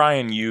 We try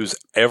and use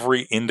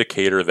every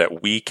indicator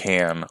that we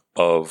can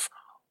of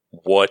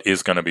what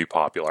is going to be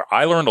popular.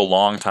 I learned a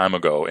long time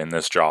ago in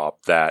this job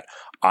that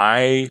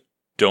I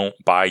don't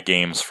buy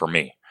games for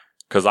me,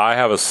 because I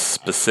have a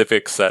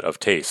specific set of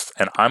tastes,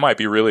 and I might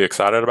be really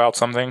excited about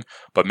something,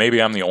 but maybe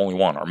I'm the only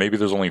one, or maybe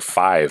there's only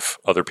 5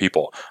 other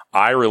people.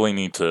 We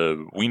need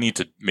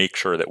to make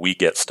sure that we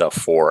get stuff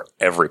for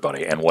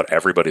everybody and what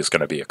everybody's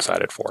going to be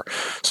excited for.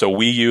 So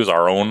we use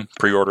our own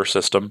pre-order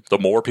system. The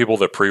more people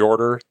that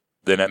pre-order,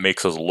 then it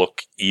makes us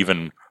look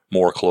even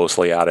more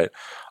closely at it.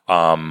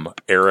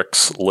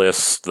 Eric's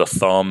lists, the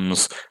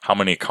thumbs, how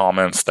many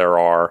comments there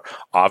are.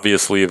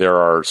 Obviously, there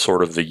are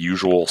sort of the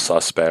usual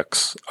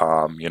suspects.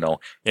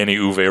 Any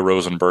Uwe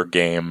Rosenberg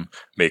game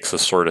makes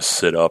us sort of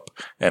sit up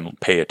and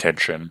pay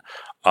attention.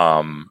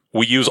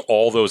 We use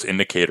all those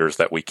indicators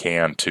that we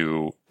can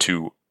to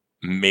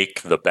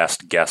make the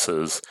best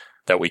guesses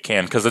that we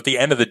can, because at the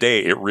end of the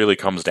day, it really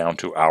comes down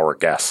to our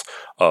guess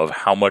of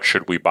how much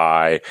should we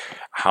buy,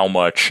 how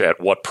much, at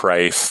what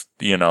price,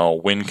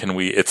 when can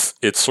we, it's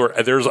sort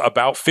of, there's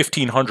about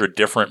 1,500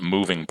 different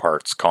moving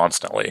parts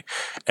constantly.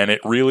 And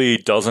it really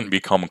doesn't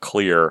become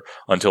clear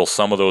until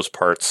some of those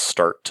parts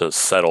start to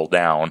settle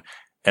down.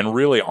 And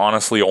really,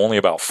 honestly, only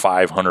about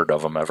 500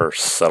 of them ever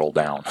settle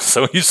down.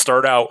 So you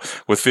start out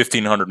with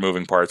 1,500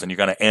 moving parts and you're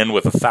going to end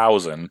with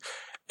 1,000.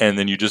 And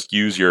then you just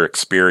use your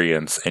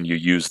experience and you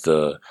use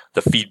the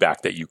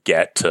feedback that you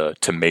get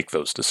to make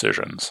those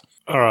decisions.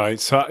 All right.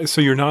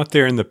 So you're not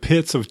there in the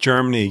pits of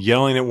Germany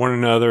yelling at one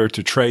another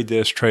to trade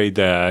this, trade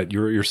that.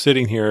 You're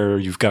sitting here.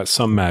 You've got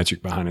some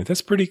magic behind it.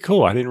 That's pretty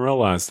cool. I didn't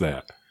realize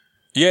that.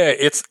 Yeah.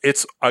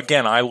 It's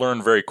again, I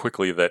learned very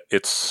quickly that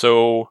it's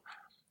so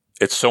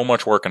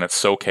much work and it's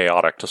so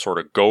chaotic to sort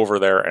of go over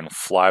there and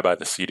fly by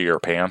the seat of your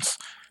pants.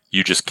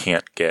 You just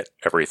can't get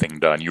everything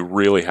done. You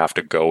really have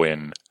to go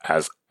in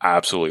as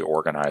absolutely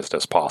organized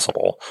as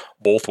possible,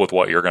 both with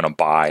what you're going to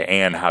buy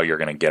and how you're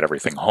going to get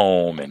everything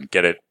home and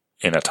get it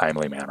in a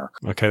timely manner.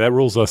 Okay, that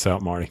rules us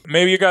out, Marty.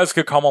 Maybe you guys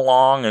could come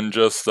along and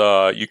just,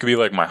 you could be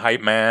like my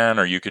hype man,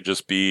 or you could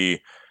just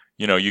be,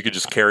 You could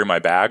just carry my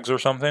bags or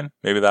something.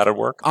 Maybe that'd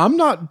work. I'm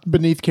not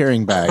beneath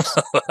carrying bags.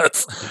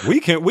 We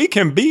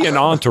can be an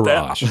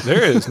entourage.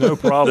 There is no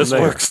problem. This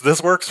there. works.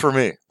 This works for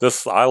me.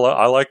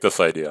 I like this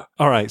idea.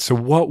 All right. So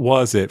what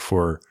was it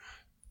for?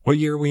 What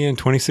year are we in?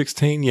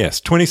 2016? Yes,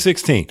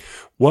 2016.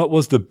 What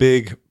was the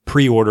big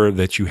pre-order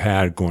that you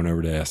had going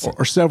over to Essen?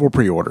 Or several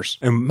pre-orders.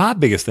 And my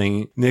biggest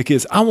thing, Nick,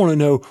 is I want to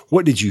know,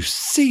 what did you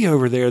see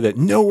over there that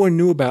no one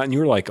knew about? And you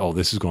were like, oh,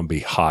 this is going to be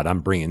hot. I'm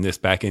bringing this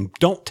back. And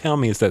don't tell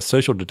me it's that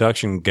social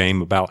deduction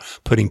game about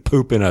putting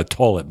poop in a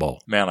toilet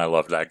bowl. Man, I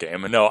love that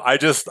game. No, I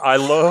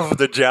love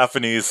the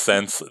Japanese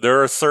sense.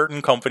 There are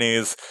certain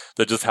companies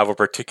that just have a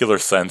particular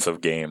sense of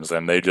games,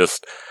 and they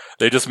just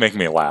make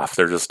me laugh.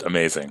 They're just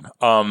amazing.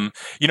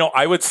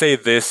 I would say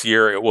this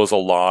year it was a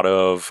lot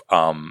of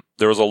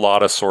there was a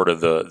lot of sort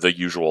of the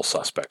usual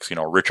suspects.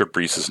 Richard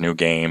Breese's new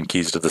game,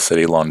 Keys to the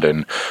City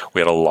London,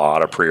 we had a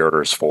lot of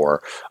pre-orders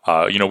for.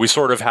 We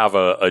sort of have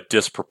a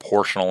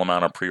disproportional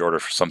amount of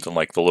pre-orders for something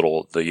like the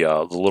little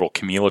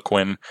Camila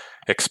Quinn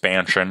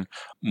expansion,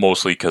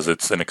 mostly because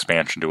it's an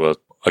expansion to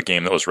a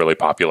game that was really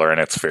popular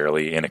and it's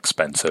fairly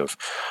inexpensive.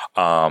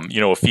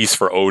 A Feast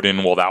for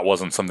Odin, well, that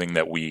wasn't something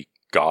that we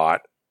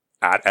got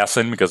at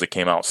Essen because it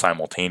came out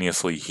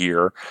simultaneously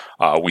here.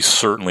 We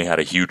certainly had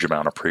a huge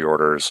amount of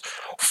pre-orders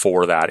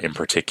for that in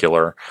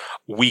particular.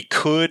 We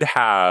could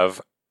have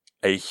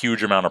a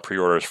huge amount of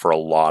pre-orders for a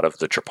lot of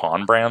the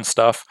Japan brand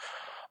stuff,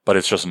 but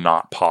it's just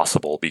not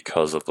possible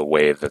because of the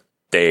way that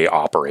they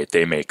operate.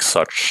 They make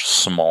such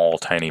small,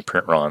 tiny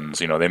print runs.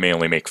 They may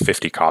only make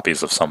 50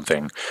 copies of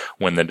something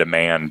when the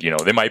demand,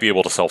 they might be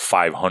able to sell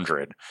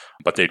 500,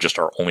 but they just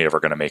are only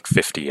ever going to make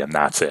 50 and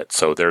that's it.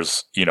 So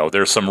there's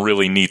some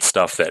really neat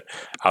stuff that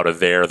out of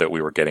there that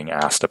we were getting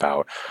asked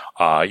about.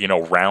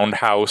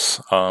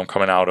 Roundhouse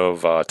coming out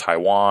of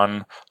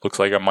Taiwan looks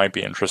like it might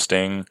be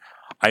interesting.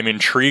 I'm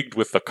intrigued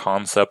with the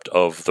concept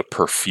of the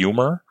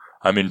perfumer.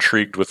 I'm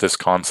intrigued with this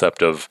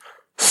concept of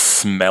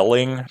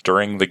smelling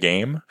during the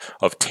game,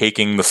 of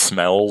taking the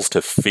smells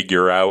to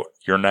figure out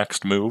your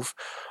next move.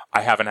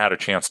 I haven't had a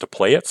chance to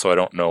play it, so I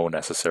don't know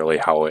necessarily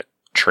how it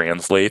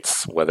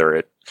translates, whether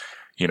it,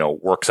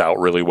 works out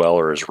really well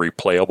or is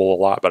replayable a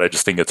lot, but I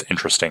just think it's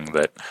interesting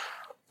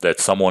that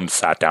someone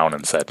sat down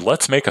and said,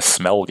 let's make a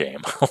smell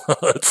game,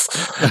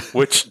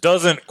 which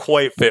doesn't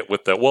quite fit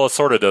with it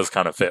sort of does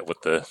kind of fit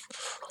with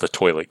the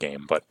toilet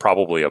game, but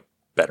probably a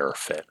better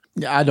fit.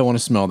 Yeah, I don't want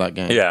to smell that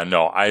game. Yeah,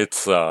 no,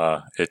 it's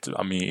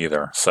me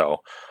either. So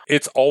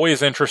it's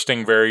always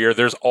interesting year.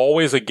 There's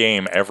always a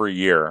game every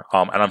year.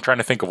 And I'm trying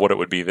to think of what it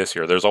would be this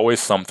year. There's always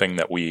something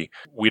that we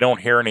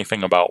don't hear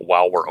anything about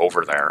while we're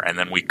over there. And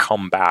then we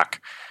come back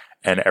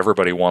and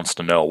everybody wants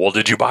to know, well,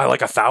 did you buy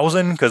like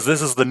 1,000? Because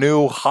this is the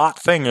new hot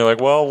thing. You're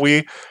like, well,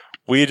 we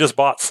just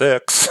bought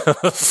 6.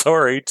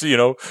 Sorry,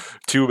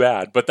 too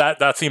bad. But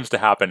that seems to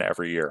happen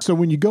every year. So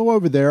when you go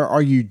over there,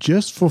 are you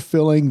just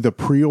fulfilling the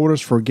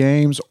pre-orders for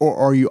games, or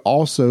are you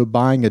also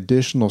buying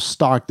additional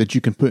stock that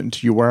you can put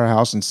into your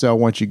warehouse and sell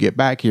once you get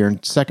back here?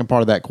 And second part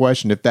of that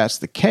question, if that's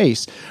the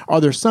case, are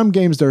there some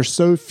games that are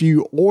so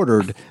few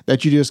ordered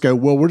that you just go,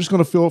 well, we're just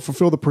going to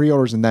fulfill the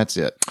pre-orders and that's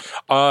it?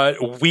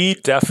 We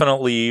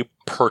definitely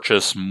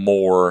purchase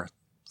more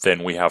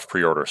than we have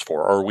pre-orders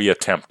for, or we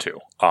attempt to,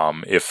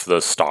 if the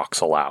stocks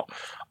allow.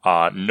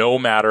 No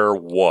matter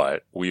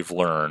what, we've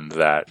learned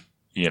that,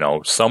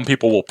 some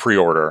people will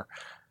pre-order,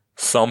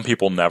 some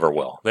people never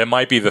will. That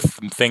might be the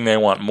thing they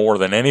want more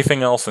than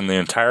anything else in the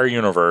entire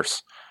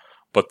universe,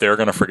 but they're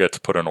going to forget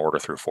to put an order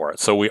through for it.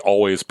 So we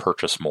always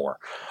purchase more.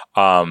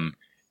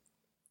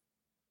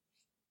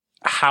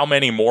 How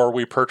many more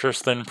we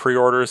purchase than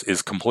pre-orders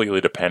is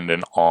completely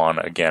dependent on,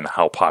 again,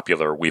 how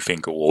popular we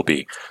think it will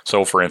be.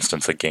 So, for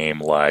instance, a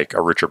game like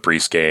a Richard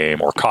Breese game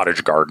or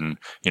Cottage Garden,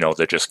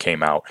 that just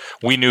came out,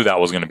 we knew that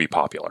was going to be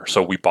popular.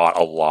 So we bought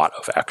a lot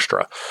of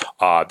extra.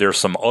 There's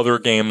some other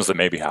games that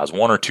maybe has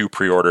 1 or 2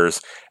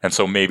 pre-orders. And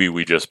so maybe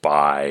we just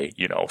buy,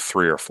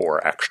 3 or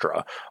 4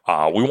 extra.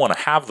 We want to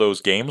have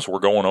those games. We're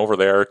going over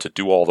there to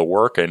do all the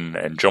work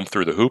and jump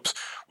through the hoops.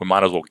 We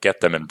might as well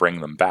get them and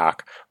bring them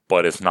back.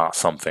 But it's not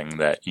something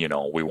that,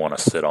 we want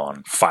to sit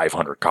on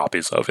 500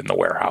 copies of in the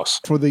warehouse.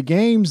 For the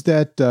games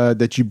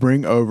that you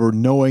bring over,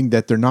 knowing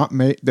that they're not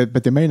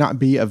but they may not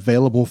be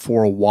available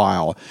for a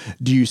while,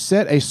 do you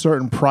set a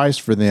certain price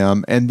for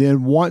them, and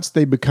then once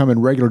they become in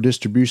regular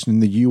distribution in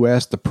the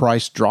U.S., the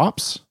price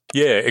drops?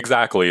 Yeah,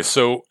 exactly.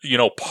 So,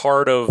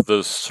 part of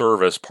the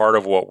service, part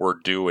of what we're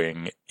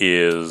doing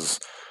is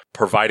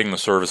providing the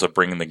service of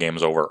bringing the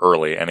games over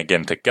early. And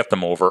again, to get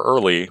them over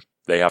early,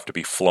 they have to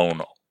be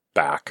flown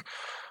back.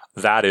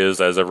 That is,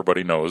 as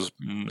everybody knows,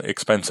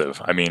 expensive.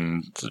 I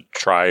mean,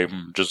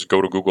 just go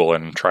to Google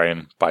and try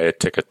and buy a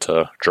ticket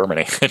to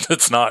Germany.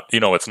 It's not,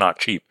 it's not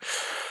cheap.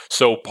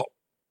 So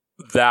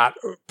that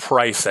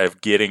price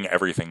of getting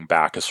everything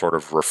back is sort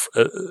of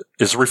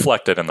is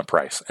reflected in the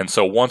price. And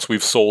so once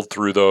we've sold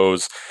through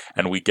those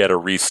and we get a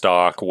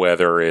restock,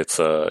 whether it's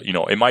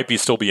it might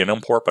still be an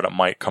import, but it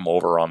might come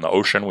over on the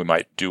ocean. We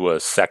might do a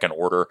second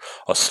order,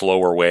 a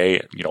slower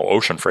way.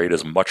 Ocean freight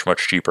is much,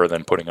 much cheaper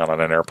than putting it on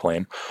an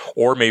airplane.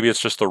 Or maybe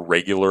it's just the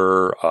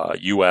regular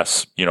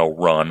U.S.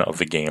 run of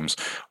the games.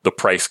 The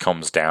price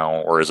comes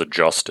down or is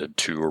adjusted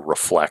to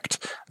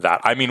reflect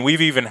that. I mean,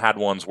 we've even had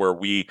ones where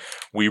we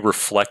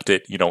reflect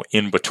it,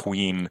 in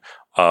between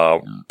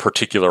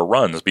particular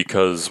runs,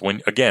 because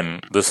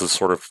this is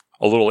sort of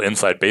a little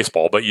inside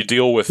baseball, but you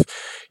deal with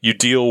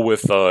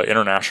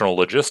international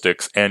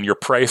logistics, and your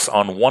price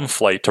on one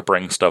flight to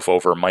bring stuff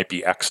over might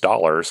be X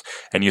dollars,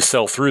 and you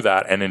sell through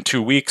that, and in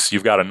 2 weeks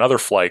you've got another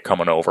flight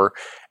coming over,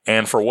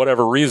 and for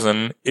whatever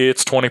reason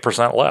it's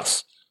 20%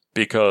 less.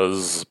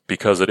 Because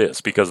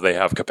they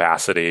have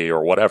capacity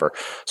or whatever.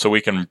 So we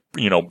can,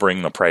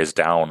 bring the price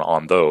down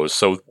on those.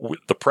 So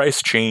the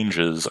price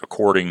changes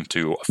according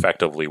to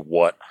effectively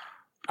what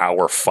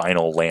our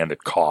final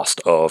landed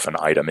cost of an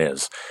item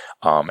is.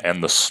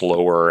 And the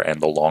slower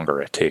and the longer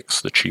it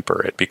takes, the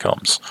cheaper it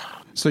becomes.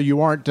 So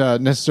you aren't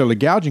necessarily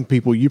gouging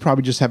people. You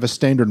probably just have a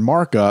standard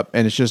markup,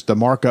 and it's just the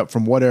markup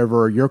from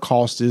whatever your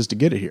cost is to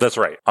get it here. That's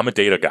right. I'm a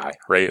data guy,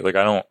 right? Like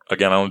I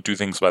don't do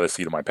things by the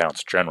seat of my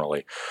pants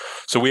generally.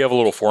 So we have a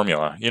little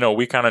formula.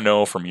 We kind of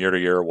know from year to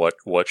year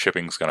what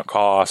shipping's going to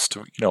cost.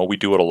 We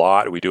do it a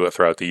lot. We do it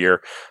throughout the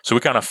year. So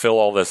we kind of fill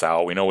all this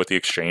out. We know what the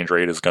exchange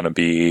rate is going to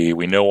be.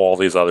 We know all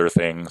these other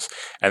things.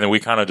 And then we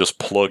kind of just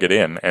plug it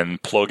in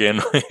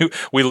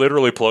we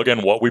literally plug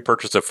in what we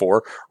purchased it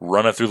for,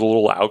 run it through the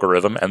little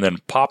algorithm, and then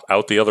pop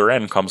out the other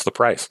end comes the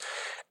price.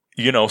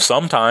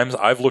 Sometimes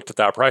I've looked at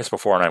that price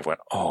before and I went,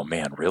 oh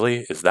man,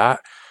 really?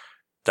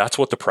 That's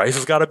what the price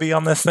has got to be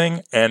on this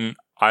thing? And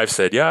I've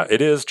said, yeah,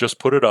 it is. Just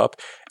put it up.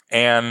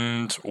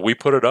 And we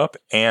put it up.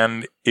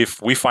 And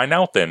if we find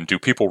out then, do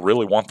people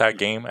really want that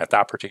game at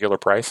that particular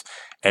price?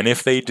 And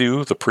if they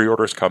do, the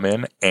pre-orders come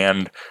in,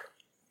 and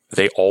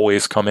they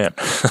always come in.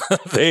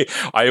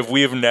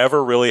 We have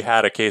never really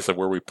had a case of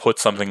where we put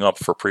something up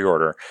for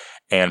pre-order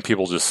and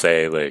people just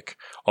say like,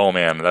 oh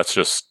man, that's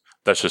just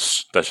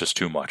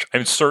too much. I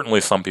mean,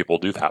 certainly some people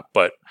do that,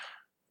 but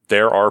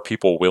there are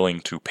people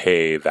willing to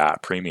pay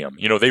that premium.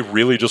 They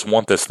really just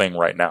want this thing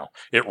right now.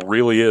 It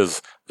really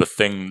is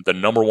the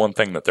number one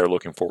thing that they're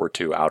looking forward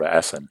to out of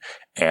Essen,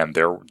 and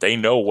they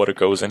know what it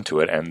goes into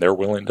it, and they're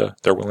willing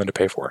to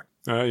pay for it.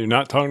 You're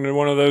not talking to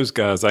one of those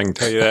guys. I can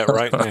tell you that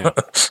right now.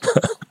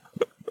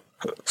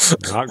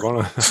 It's not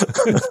going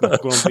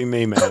to be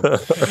me, man.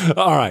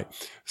 All right.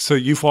 So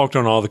you've walked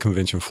on all the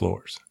convention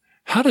floors.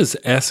 How does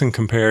Essen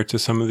compare to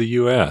some of the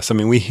U.S.? I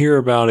mean, we hear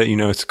about it,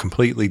 it's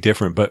completely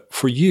different. But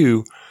for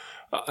you,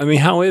 I mean,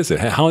 how is it?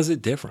 How is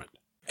it different?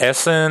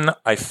 Essen,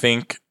 I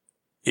think,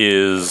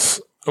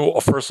 first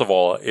of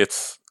all,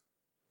 it's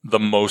the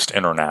most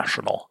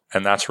international.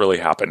 And that's really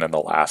happened in the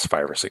last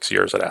 5 or 6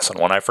 years at Essen.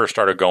 When I first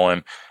started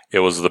going, it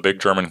was the big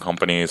German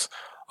companies,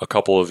 a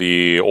couple of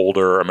the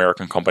older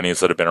American companies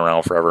that have been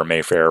around forever,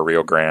 Mayfair,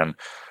 Rio Grande,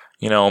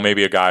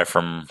 maybe a guy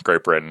from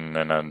Great Britain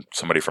and then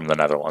somebody from the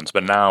Netherlands.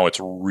 But now it's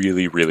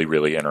really, really,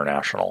 really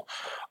international,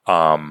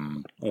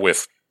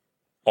 with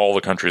all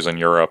the countries in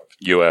Europe,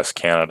 US,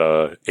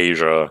 Canada,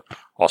 Asia,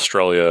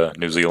 Australia,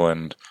 New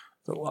Zealand.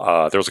 There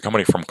was a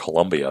company from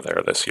Colombia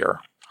there this year.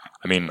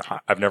 I mean,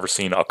 I've never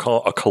seen a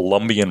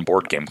Colombian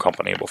board game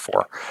company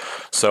before.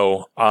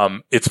 So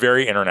it's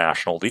very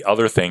international. The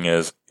other thing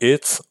is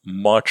it's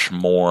much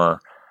more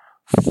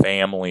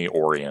family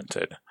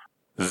oriented.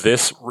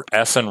 This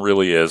Essen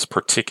really is,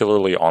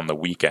 particularly on the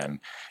weekend.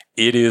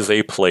 It is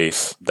a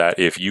place that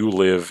if you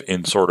live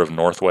in sort of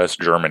northwest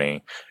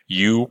Germany,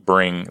 you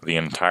bring the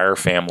entire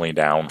family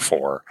down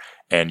for,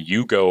 and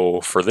you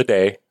go for the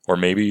day, or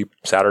maybe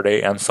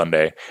Saturday and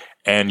Sunday,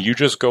 and you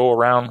just go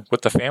around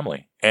with the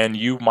family. And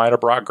you might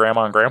have brought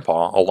grandma and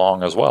grandpa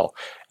along as well.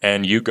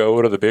 And you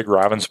go to the big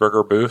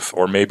Ravensburger booth,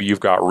 or maybe you've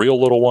got real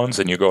little ones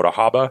and you go to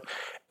Haber,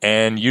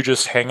 and you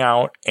just hang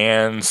out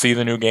and see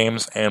the new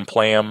games and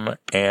play them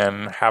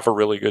and have a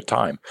really good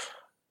time.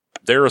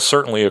 There is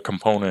certainly a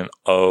component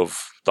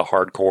of the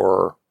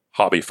hardcore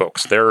hobby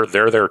folks. They're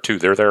there too.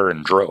 They're there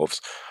in droves.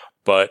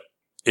 But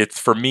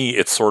for me,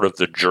 it's sort of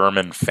the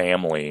German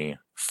family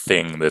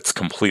thing that's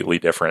completely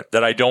different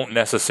that I don't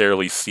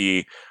necessarily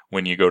see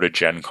when you go to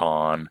Gen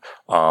Con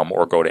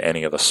or go to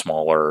any of the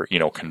smaller,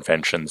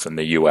 conventions in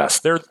the US.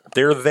 They're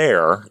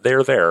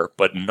there,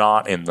 but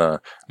not in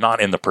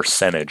the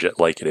percentage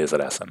like it is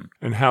at Essen.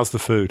 And how's the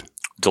food?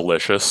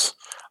 Delicious.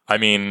 I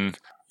mean,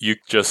 you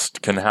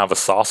just can have a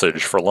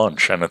sausage for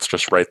lunch and it's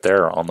just right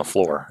there on the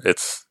floor.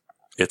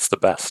 It's the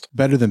best.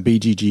 Better than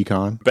BGG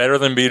Con. Better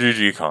than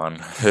BGG Con.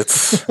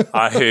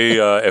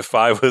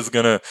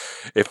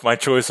 If my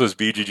choice was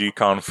BGG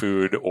Con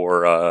food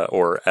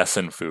or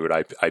Essen food,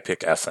 I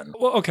pick Essen.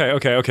 Well,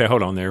 okay.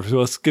 Hold on there. So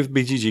let's give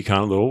BGG Con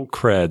a little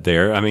cred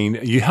there. I mean,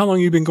 how long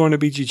have you been going to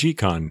BGG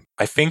Con?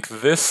 I think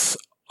this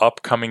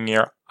upcoming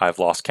year, I've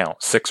lost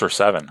count. 6 or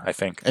 7, I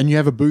think. And you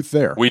have a booth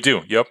there. We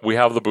do. Yep, we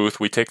have the booth.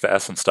 We take the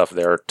Essen stuff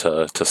there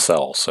to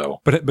sell.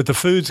 So, But the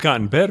food's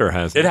gotten better,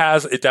 hasn't it? it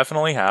has. It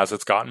definitely has.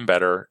 It's gotten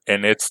better,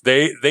 and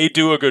they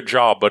do a good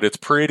job. But it's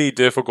pretty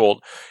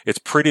difficult. It's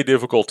pretty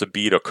difficult to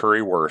beat a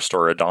currywurst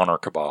or a doner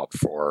kebab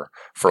for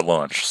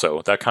lunch.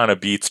 So that kind of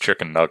beats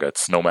chicken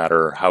nuggets, no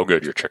matter how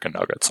good your chicken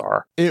nuggets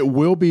are. It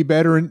will be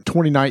better in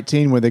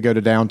 2019 when they go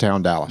to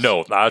downtown Dallas.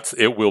 No,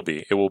 it will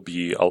be. It will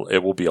be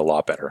a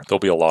lot better. There'll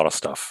be a lot of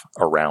stuff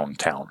around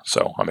town.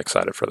 So I'm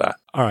excited for that.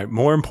 All right.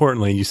 More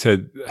importantly, you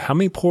said how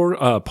many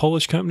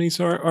Polish companies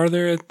are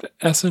there at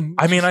Essen?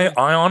 I mean, I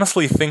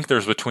honestly think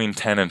there's between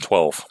 10 and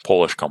 12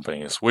 Polish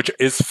companies, which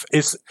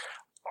is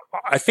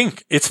I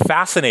think it's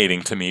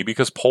fascinating to me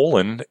because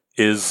Poland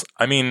is,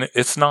 I mean,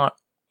 it's not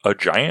a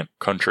giant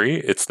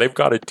country. They've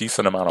got a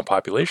decent amount of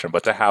population,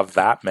 but to have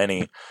that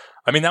many,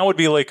 I mean, that would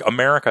be like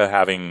America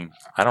having,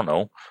 I don't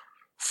know,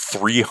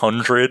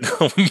 300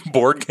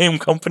 board game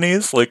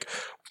companies. Like,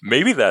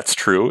 maybe that's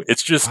true.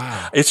 It's just,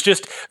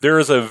 there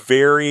is a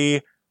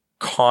very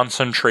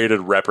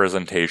concentrated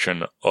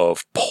representation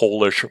of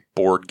Polish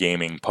board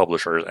gaming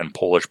publishers and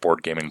Polish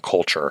board gaming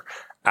culture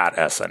at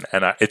Essen.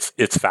 And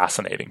it's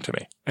fascinating to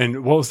me.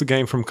 And what was the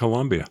game from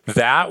Colombia?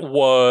 That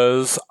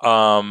was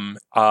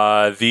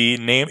the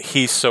name.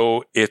 He's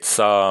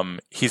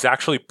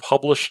actually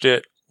published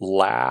it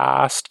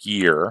last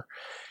year,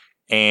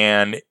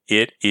 and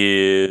it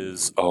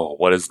is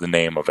what is the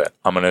name of it?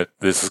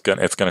 It's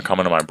gonna come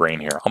into my brain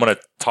here. I'm gonna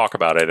talk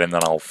about it and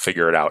then I'll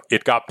figure it out.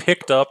 It got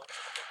picked up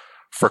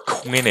for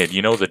Quinid,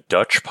 the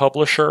Dutch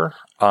publisher.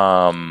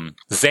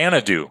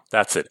 Xanadu,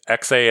 that's it.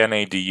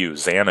 Xanadu,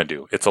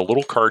 Xanadu. It's a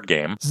little card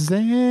game.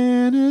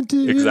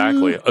 Xanadu.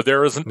 Exactly.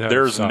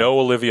 There's no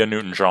Olivia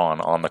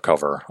Newton-John on the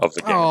cover of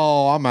the game.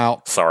 Oh, I'm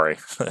out. Sorry.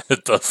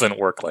 It doesn't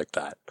work like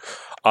that.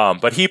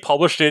 But he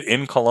published it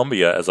in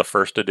Colombia as a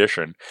first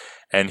edition,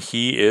 and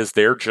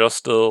they're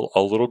just a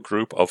little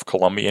group of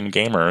Colombian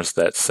gamers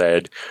that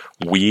said,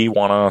 we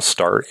want to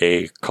start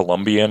a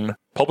Colombian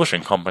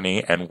publishing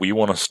company, and we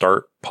want to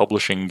start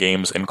publishing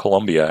games in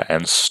Colombia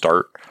and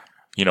start,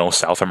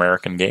 South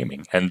American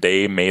gaming. And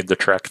they made the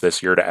trek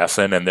this year to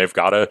Essen, and they've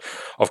got a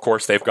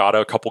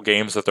couple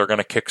games that they're going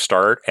to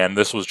kickstart, and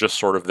this was just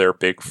sort of their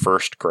big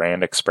first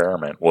grand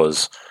experiment,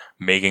 was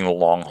making the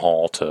long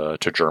haul to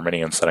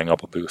Germany and setting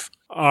up a booth.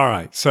 All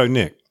right. So,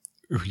 Nick,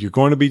 you're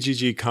going to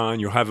BGG Con.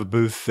 You'll have a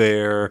booth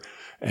there,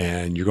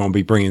 and you're going to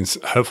be bringing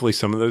hopefully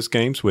some of those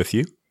games with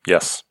you.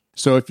 Yes.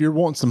 So if you're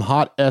wanting some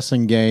hot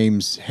Essen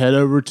games, head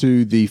over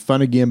to the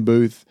Fun Again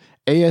booth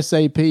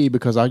ASAP,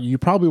 because you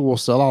probably will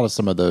sell out of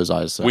some of those,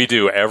 I assume. We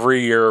do.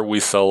 Every year we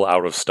sell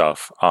out of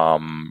stuff.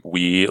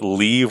 We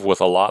leave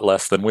with a lot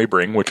less than we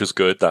bring, which is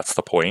good. That's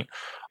the point.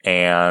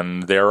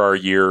 And there are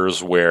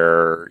years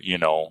where,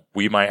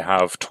 we might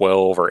have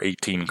 12 or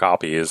 18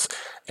 copies,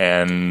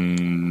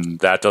 and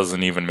that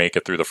doesn't even make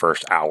it through the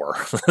first hour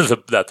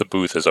that the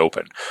booth is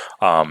open.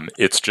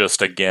 It's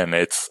just, again,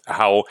 it's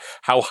how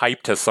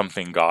hyped has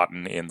something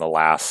gotten in the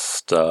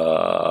last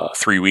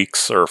 3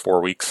 weeks or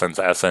 4 weeks since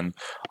Essen?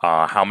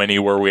 How many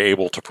were we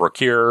able to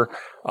procure?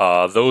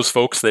 Those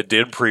folks that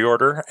did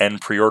pre-order and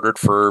pre-ordered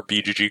for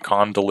BGG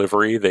Con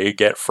delivery, they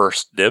get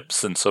first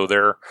dibs, and so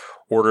their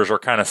orders are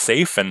kind of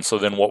safe. And so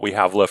then what we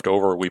have left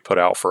over, we put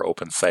out for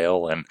open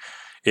sale, and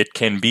it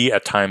can be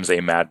at times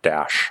a mad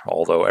dash,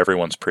 although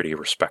everyone's pretty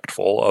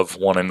respectful of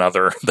one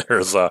another.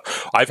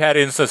 I've had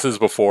instances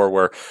before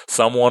where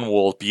someone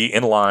will be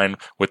in line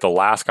with the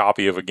last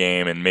copy of a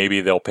game, and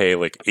maybe they'll pay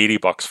like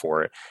 $80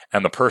 for it,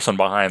 and the person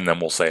behind them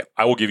will say,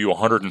 I will give you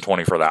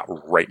 $120 for that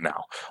right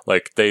now.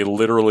 Like, they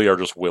literally are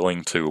just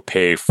willing to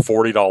pay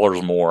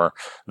 $40 more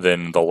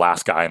than the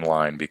last guy in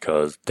line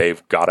because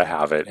they've got to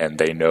have it, and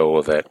they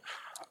know that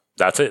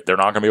that's it. They're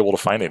not going to be able to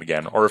find it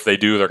again. Or if they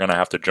do, they're going to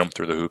have to jump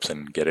through the hoops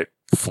and get it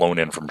flown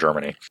in from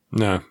Germany.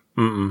 No.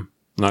 No,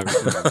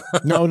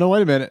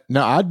 wait a minute.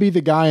 No, I'd be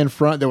the guy in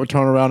front that would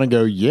turn around and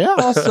go, yeah,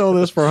 I'll sell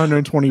this for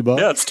 $120.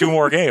 Yeah, it's 2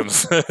 more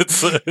games.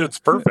 It's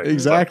perfect.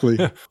 Exactly.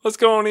 Let's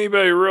go on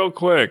eBay real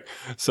quick.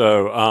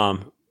 So,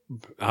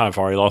 I've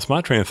already lost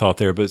my train of thought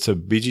there, but so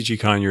BGG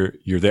Con,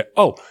 you're there.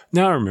 Oh,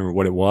 now I remember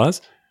what it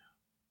was.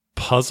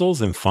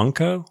 Puzzles and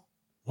Funko?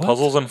 What?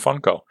 Puzzles and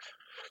Funko.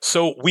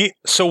 So we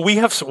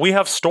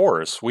have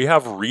stores. We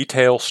have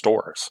retail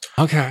stores.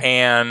 Okay.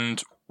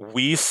 And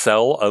we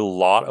sell a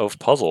lot of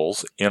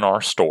puzzles in our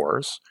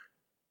stores.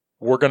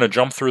 We're going to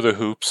jump through the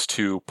hoops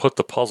to put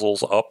the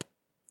puzzles up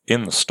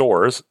in the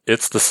stores.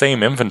 It's the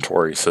same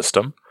inventory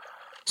system.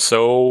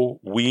 So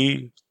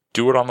we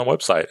do it on the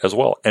website as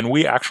well. And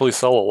we actually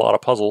sell a lot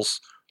of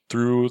puzzles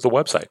through the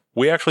website.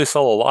 We actually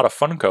sell a lot of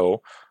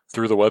Funko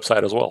through the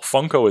website as well.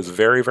 Funko is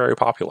very, very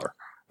popular.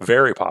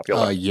 Very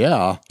popular.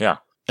 Yeah. Yeah.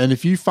 And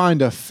if you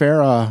find a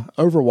Farah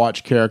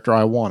Overwatch character,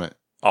 I want it.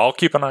 I'll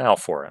keep an eye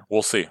out for it.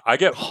 We'll see. Nice.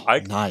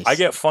 I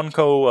get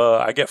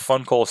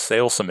Funko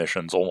sales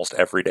submissions almost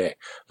every day.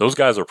 Those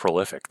guys are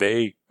prolific.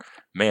 They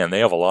man, they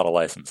have a lot of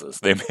licenses.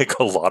 They make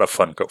a lot of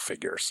Funko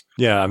figures.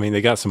 Yeah, I mean,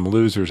 they got some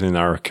losers in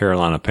our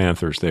Carolina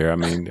Panthers there. I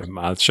mean,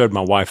 I showed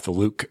my wife the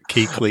Luke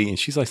Kuechly, and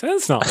she's like,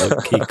 that's not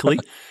Luke Kuechly.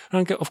 And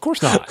I go, of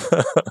course not.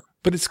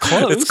 But it's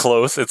close. It's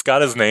close. It's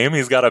got his name.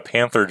 He's got a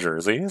Panther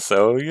jersey.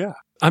 So, yeah.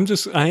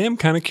 I am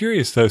kind of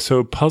curious, though.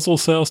 So puzzle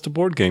sales to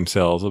board game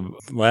sales,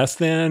 less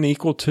than,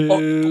 equal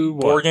to?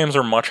 Board games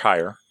are much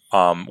higher.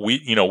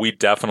 We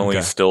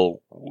definitely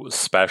still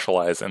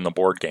specialize in the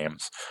board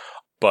games.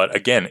 But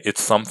again,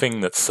 it's something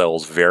that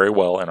sells very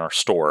well in our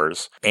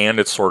stores, and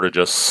it sort of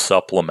just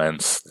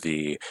supplements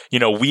we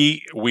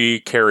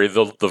carry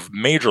the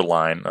major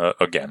line,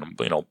 again,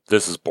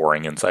 this is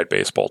boring inside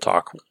baseball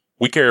talk.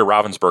 We carry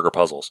Ravensburger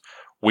puzzles.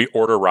 We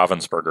order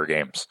Ravensburger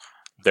games.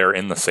 They're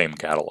in the same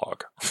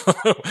catalog.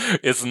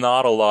 It's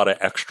not a lot of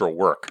extra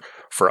work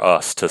for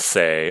us to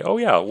say, oh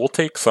yeah, we'll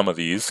take some of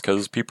these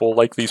because people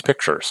like these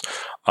pictures.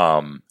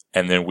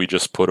 And then we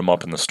just put them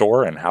up in the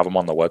store and have them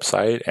on the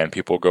website, and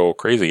people go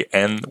crazy.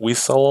 And we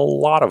sell a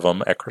lot of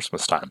them at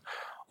Christmas time.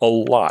 A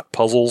lot.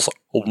 Puzzles,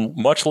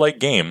 much like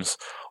games,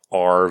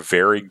 are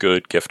very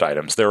good gift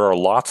items. There are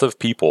lots of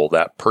people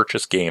that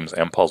purchase games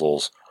and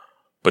puzzles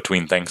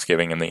between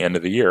Thanksgiving and the end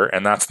of the year,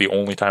 and that's the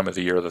only time of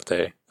the year that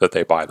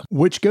they buy them.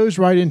 Which goes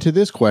right into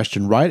this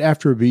question. Right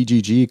after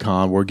BGG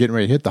Con, we're getting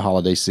ready to hit the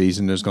holiday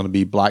season. There's going to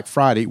be Black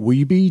Friday. Will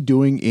you be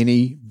doing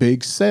any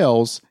big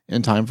sales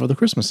in time for the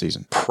Christmas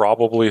season?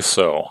 Probably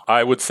so.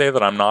 I would say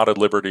that I'm not at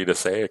liberty to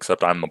say,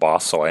 except I'm the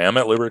boss, so I am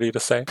at liberty to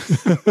say.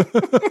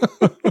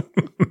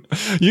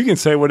 You can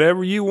say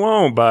whatever you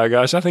want, by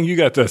gosh. I think you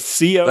got the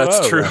COO.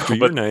 That's true. After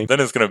your your name. Then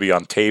it's going to be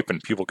on tape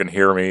and people can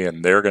hear me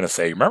and they're going to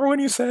say, remember when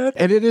you said?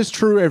 And it is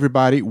true,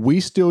 everybody. We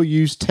still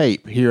use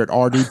tape here at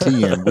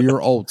RDTN. We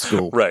are old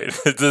school. Right.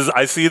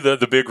 I see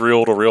the big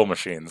reel-to-reel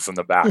machines in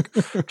the back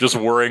just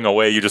whirring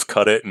away. You just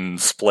cut it and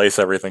splice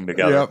everything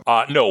together.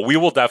 Yep. No, we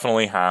will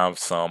definitely have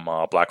some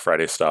Black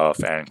Friday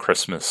stuff and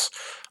Christmas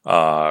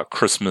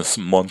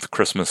month,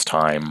 Christmas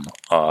time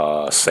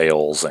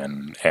sales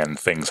and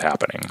things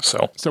happening.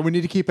 So we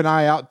need to keep an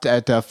eye out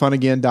at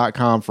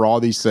funagain.com for all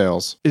these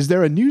sales. Is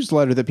there a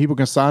newsletter that people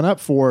can sign up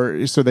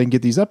for so they can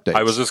get these updates?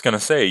 I was just going to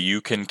say,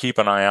 you can keep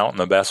an eye out, and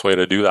the best way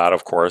to do that,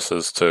 of course,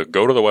 is to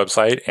go to the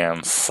website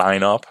and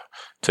sign up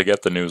to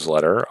get the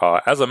newsletter.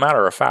 As a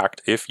matter of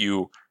fact, if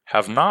you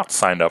have not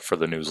signed up for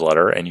the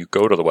newsletter and you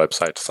go to the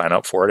website to sign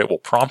up for it, it will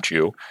prompt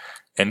you.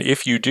 And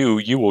if you do,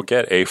 you will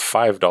get a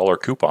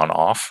 $5 coupon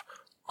off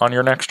on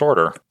your next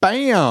order.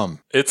 Bam!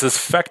 It's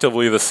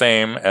effectively the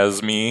same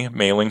as me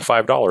mailing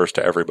 $5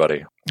 to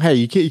everybody. Hey,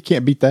 you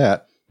can't beat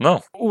that.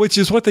 No. Which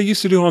is what they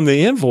used to do on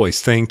the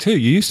invoice thing, too.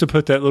 You used to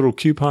put that little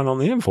coupon on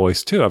the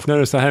invoice, too. I've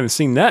noticed I haven't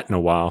seen that in a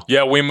while.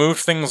 Yeah, we moved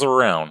things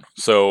around.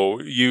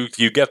 So you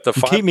get the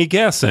keep me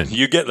guessing.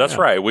 That's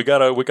right. We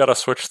gotta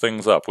switch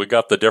things up. We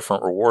got the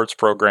different rewards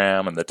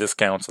program and the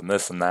discounts and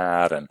this and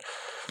that, and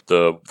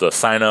the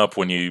sign up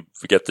when you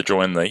get to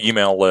join the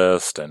email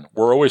list, and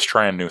we're always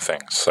trying new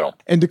things. So,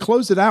 and to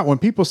close it out, when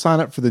people sign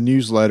up for the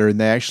newsletter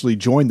and they actually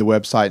join the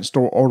website and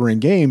start ordering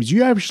games,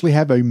 you actually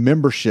have a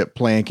membership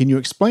plan. Can you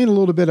explain a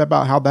little bit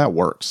about how that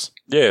works?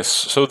 Yes.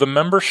 So the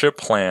membership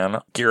plan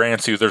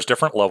grants you, there's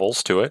different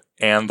levels to it,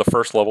 and the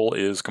first level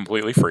is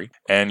completely free,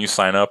 and you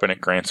sign up and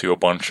it grants you a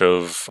bunch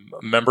of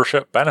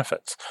membership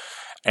benefits.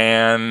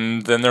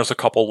 And then there's a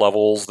couple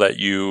levels that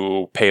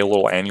you pay a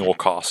little annual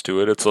cost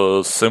to it.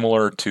 It's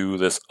similar to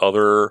this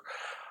other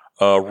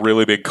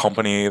really big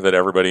company that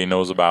everybody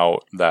knows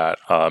about that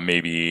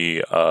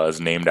maybe is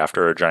named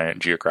after a giant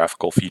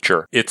geographical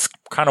feature. It's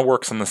kind of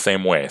works in the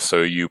same way.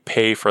 So you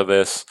pay for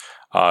this.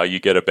 You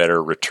get a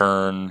better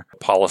return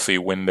policy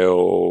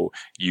window.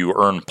 You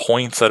earn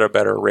points at a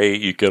better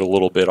rate. You get a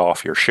little bit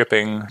off your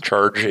shipping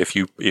charge if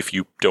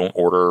you don't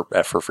order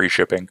for free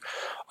shipping.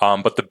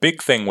 But the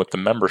big thing with the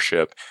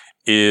membership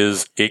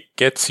is it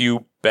gets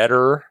you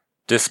better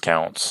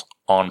discounts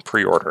on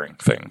pre-ordering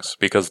things,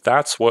 because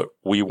that's what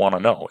we want to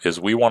know, is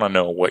we want to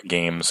know what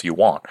games you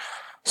want.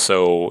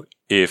 So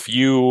if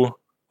you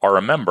are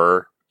a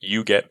member,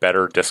 you get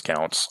better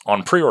discounts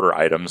on pre-order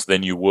items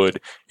than you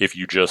would if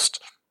you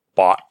just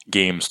bought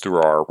games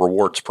through our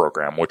rewards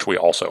program, which we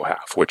also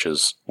have, which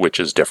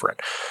is different.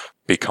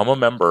 Become a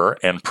member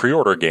and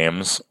pre-order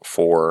games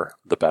for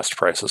the best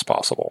prices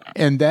possible.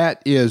 And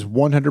that is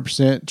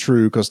 100%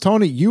 true, because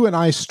Tony, you and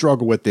I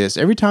struggle with this.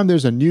 Every time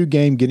there's a new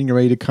game getting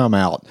ready to come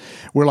out,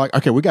 we're like,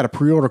 okay, we got to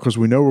pre-order because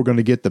we know we're going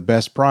to get the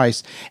best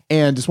price.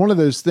 And it's one of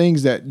those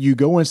things that you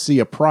go and see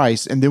a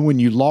price, and then when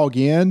you log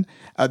in,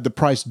 the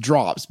price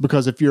drops,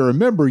 because if you're a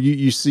member,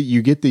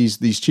 you get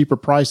these cheaper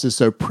prices.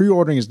 So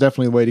pre-ordering is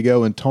definitely the way to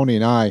go, and Tony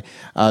and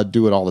I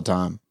do it all the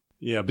time.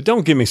 Yeah, but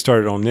don't get me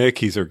started on Nick.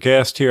 He's our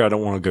guest here. I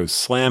don't want to go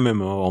slam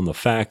him on the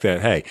fact that,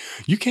 hey,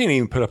 you can't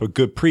even put up a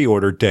good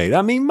pre-order date.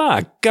 I mean,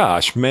 my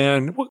gosh,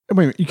 man. I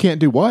mean, you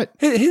can't do what?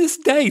 His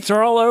dates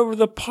are all over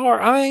the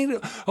park. I mean,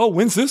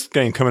 when's this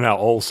game coming out?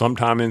 Oh,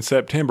 sometime in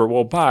September.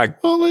 Well,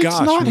 it's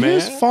gosh, not man.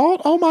 his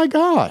fault. Oh, my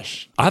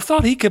gosh. I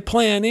thought he could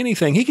plan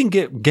anything. He can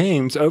get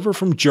games over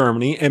from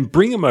Germany and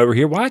bring them over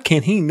here. Why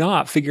can't he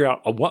not figure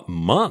out what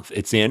month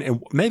it's in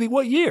and maybe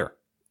what year?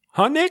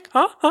 Huh, Nick?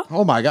 Huh?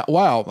 Oh, my God.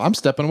 Wow. I'm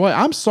stepping away.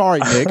 I'm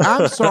sorry, Nick.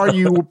 I'm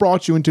sorry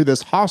brought you into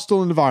this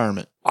hostile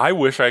environment. I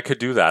wish I could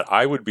do that.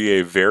 I would be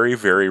a very,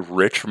 very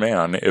rich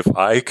man if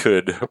I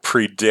could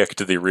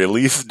predict the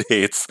release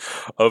dates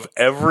of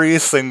every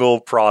single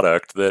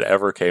product that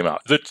ever came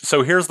out.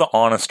 So here's the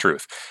honest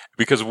truth,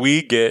 because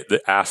we get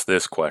asked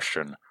this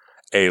question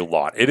a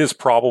lot. It is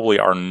probably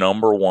our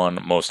number one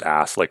most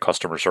asked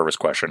customer service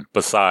question,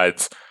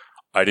 besides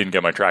I didn't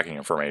get my tracking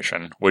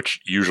information, which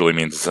usually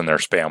means it's in their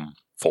spam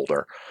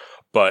folder.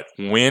 But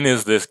when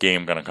is this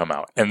game going to come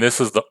out? And this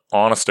is the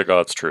honest to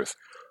God's truth.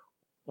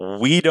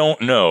 We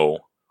don't know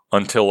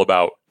until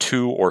about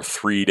 2 or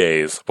 3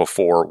 days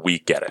before we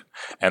get it.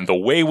 And the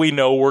way we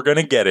know we're going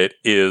to get it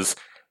is,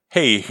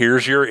 hey,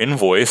 here's your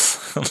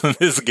invoice.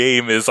 This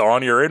game is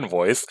on your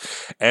invoice.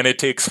 And it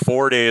takes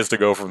 4 days to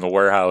go from the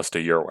warehouse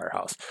to your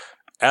warehouse.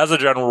 As a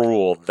general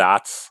rule,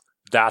 that's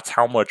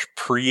how much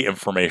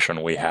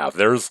pre-information we have.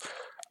 There's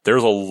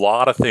a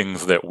lot of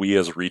things that we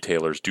as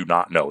retailers do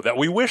not know that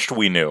we wished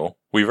we knew.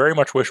 We very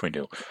much wish we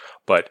knew,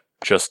 but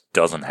just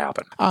doesn't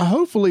happen.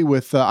 Hopefully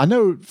with, I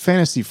know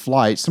Fantasy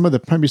Flight, some of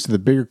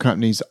the bigger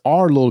companies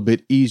are a little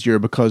bit easier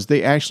because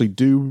they actually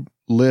do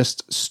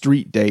list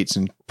street dates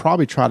and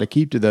probably try to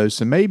keep to those.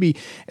 So maybe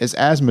as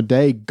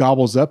Asmodee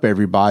gobbles up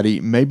everybody,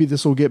 maybe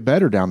this will get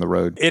better down the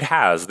road. It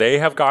has. They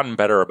have gotten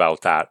better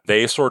about that.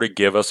 They sort of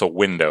give us a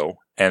window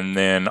and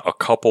then a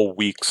couple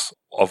weeks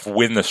of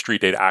when the street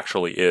date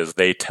actually is.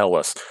 They tell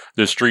us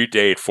the street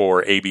date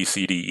for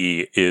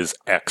ABCDE is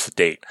X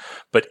date.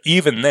 But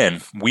even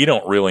then, we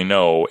don't really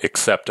know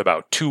except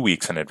about 2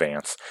 weeks in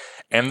advance.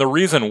 And the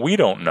reason we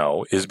don't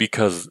know is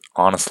because,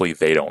 honestly,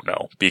 they don't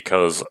know.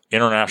 Because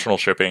international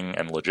shipping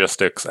and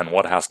logistics and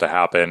what has to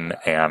happen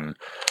and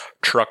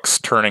trucks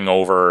turning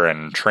over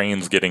and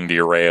trains getting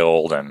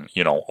derailed and,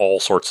 all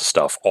sorts of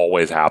stuff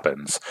always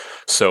happens.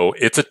 So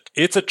it's a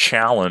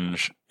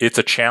challenge. It's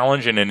a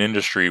challenge in an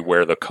industry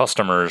where the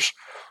customers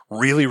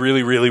really,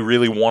 really, really,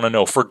 really want to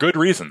know for good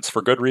reasons.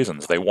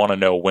 They want to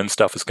know when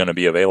stuff is going to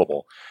be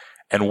available.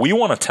 And we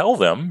want to tell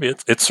them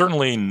it's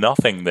certainly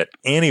nothing that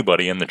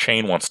anybody in the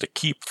chain wants to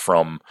keep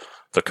from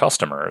the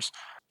customers.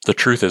 The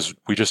truth is,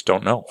 we just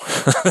don't know.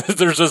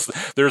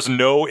 There's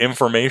no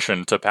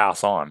information to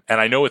pass on.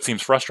 And I know it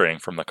seems frustrating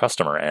from the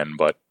customer end,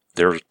 but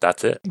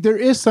that's it. There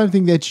is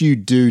something that you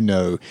do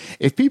know.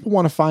 If people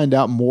want to find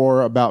out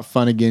more about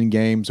Fun Again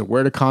Games or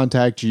where to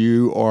contact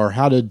you or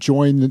how to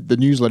join the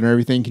newsletter and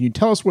everything, can you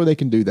tell us where they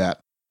can do that?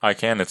 I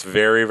can. It's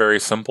very, very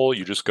simple.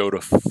 You just go to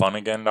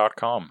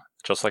funagain.com.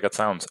 Just like it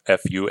sounds,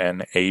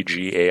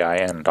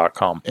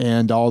 funagain.com.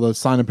 And all the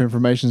sign-up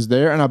information is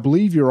there. And I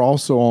believe you're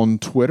also on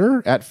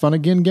Twitter at Fun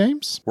Again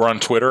Games. We're on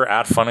Twitter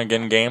at Fun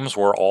Again Games.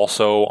 We're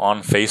also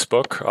on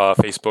Facebook,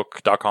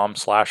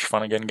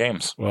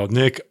 facebook.com/funagaingames. Well,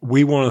 Nick,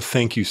 we want to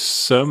thank you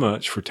so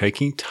much for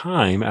taking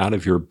time out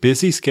of your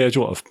busy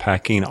schedule of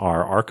packing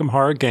our Arkham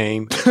Horror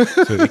game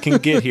so we can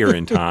get here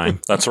in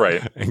time. That's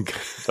right.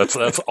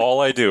 That's all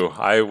I do.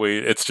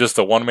 It's just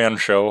a one-man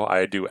show.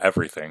 I do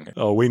everything.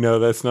 Oh, we know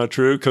that's not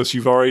true because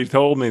you've already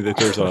told me that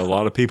there's a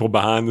lot of people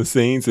behind the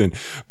scenes.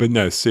 But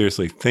no,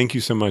 seriously, thank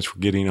you so much for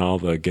getting all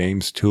the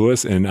games to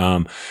us. And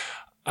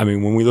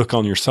when we look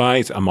on your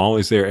sites, I'm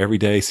always there every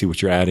day, see what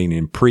you're adding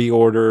in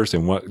pre-orders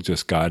and what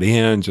just got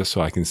in, just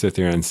so I can sit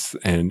there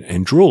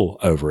and drool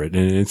over it.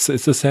 And it's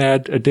a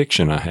sad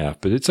addiction I have,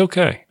 but it's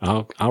okay.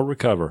 I'll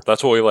recover.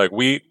 That's what we like.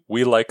 We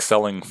like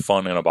selling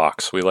fun in a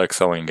box. We like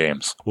selling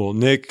games. Well,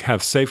 Nick,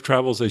 have safe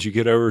travels as you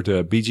get over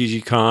to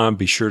BGGCon.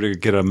 Be sure to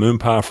get a moon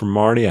pie from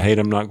Marty. I hate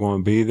I'm not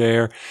going to be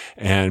there.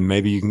 And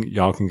maybe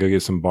y'all can go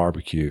get some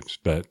barbecues.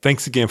 But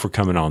thanks again for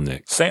coming on,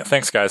 Nick.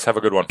 Thanks, guys. Have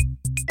a good one.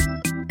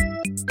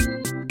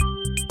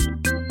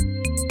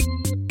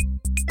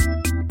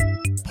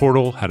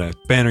 Portal had a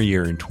banner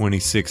year in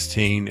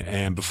 2016,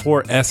 and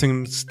before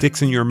Essen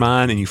sticks in your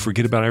mind and you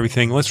forget about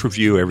everything, let's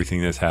review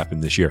everything that's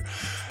happened this year.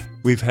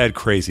 We've had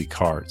Crazy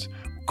Cards,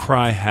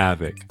 Cry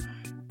Havoc,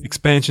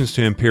 expansions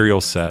to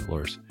Imperial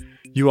Settlers.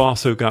 You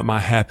also got My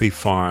Happy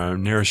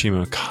Farm,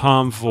 Narashima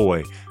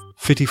Convoy,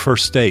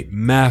 51st State,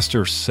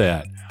 Master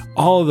Set.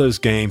 All of those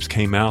games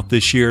came out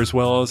this year, as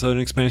well as an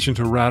expansion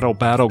to Rattle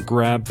Battle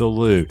Grab the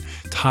Loot.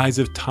 Tides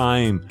of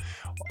Time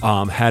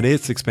had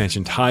its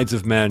expansion, Tides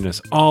of Madness.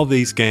 All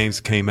these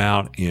games came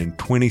out in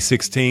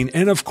 2016.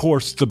 And of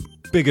course, the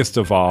biggest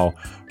of all,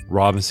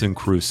 Robinson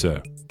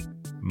Crusoe,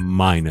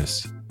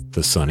 minus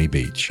the sunny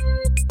beach.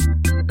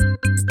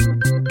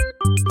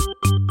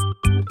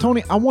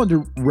 Tony, I wanted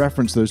to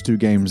reference those two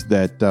games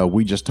that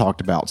we just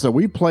talked about. So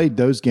we played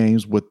those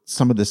games with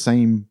some of the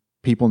same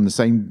people in the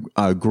same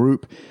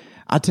group.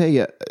 I tell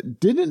you,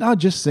 didn't it not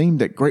just seem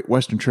that Great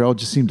Western Trail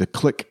just seemed to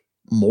click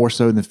more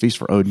so than Feast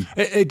for Odin?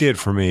 It did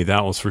for me,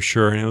 that was for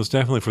sure. And it was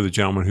definitely for the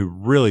gentleman who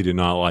really did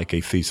not like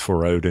A Feast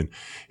for Odin.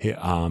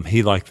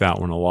 He liked that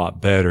one a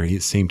lot better.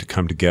 It seemed to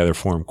come together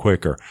for him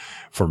quicker.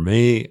 For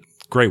me,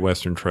 Great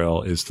Western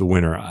Trail is the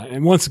winner.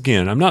 And once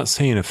again, I'm not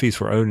saying A Feast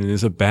for Odin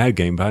is a bad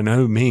game by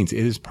no means.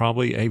 It is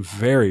probably a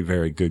very,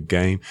 very good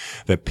game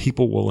that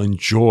people will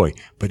enjoy,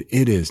 but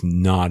it is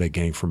not a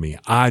game for me.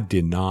 I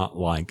did not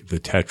like the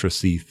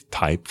Tetris-y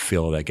type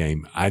feel of that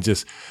game.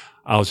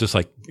 I was just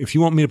like, if you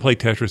want me to play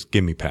Tetris,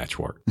 give me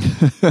Patchwork.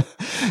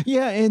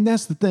 Yeah, and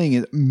that's the thing.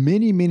 Is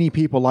many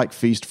people like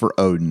Feast for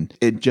Odin.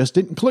 It just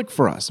didn't click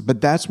for us. But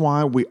that's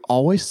why we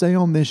always say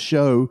on this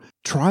show,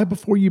 try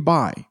before you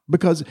buy.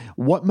 Because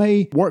what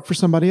may work for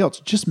somebody else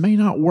just may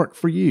not work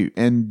for you.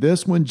 And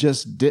this one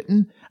just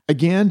didn't.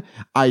 Again,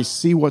 I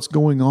see what's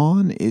going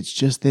on. It's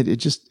just that it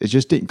just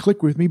didn't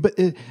click with me.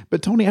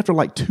 But Tony, after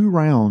like 2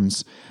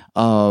 rounds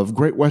of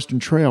Great Western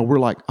Trail, we're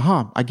like,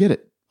 I get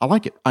it. I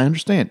like it. I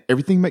understand.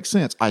 Everything makes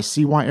sense. I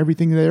see why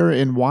everything's there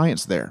and why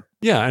it's there.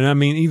 Yeah, and I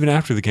mean, even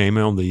after the game,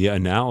 on the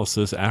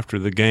analysis after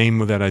the game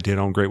that I did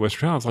on Great Western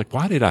Trail, I was like,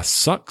 why did I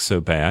suck so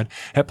bad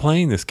at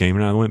playing this game?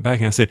 And I went back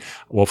and I said,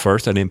 well,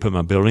 first, I didn't put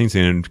my buildings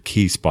in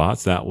key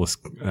spots. That was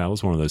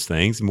one of those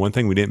things. And one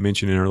thing we didn't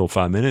mention in our little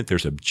 5 minute,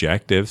 there's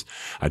objectives.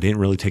 I didn't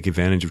really take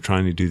advantage of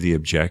trying to do the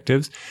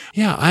objectives.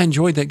 Yeah, I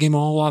enjoyed that game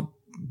a lot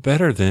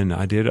better than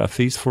I did A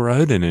Feast for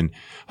Odin. And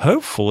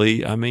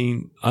hopefully, I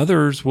mean,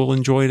 others will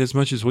enjoy it as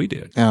much as we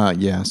did.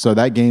 Yeah. So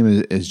that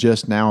game is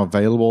just now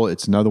available.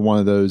 It's another one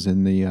of those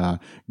in the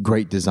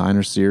Great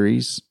Designer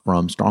series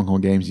from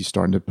Stronghold Games. He's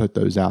starting to put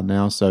those out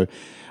now. So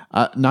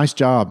nice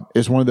job.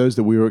 It's one of those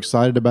that we were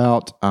excited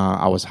about.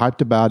 I was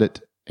hyped about it.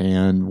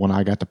 And when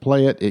I got to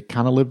play it, it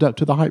kind of lived up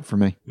to the hype for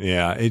me.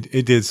 Yeah,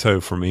 it did so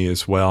for me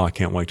as well. I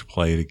can't wait to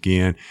play it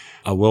again.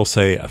 I will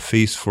say A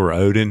Feast for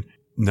Odin.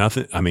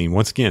 Nothing. I mean,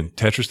 once again,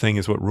 Tetris thing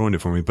is what ruined it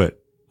for me,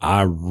 but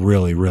I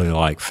really, really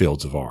like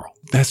Fields of Arle.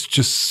 That's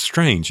just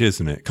strange,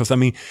 isn't it? Because, I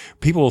mean,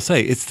 people will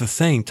say it's the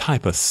same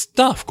type of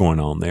stuff going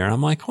on there.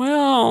 I'm like,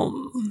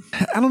 well,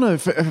 I don't know.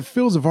 If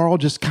Fields of Arle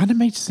just kind of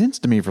made sense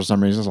to me for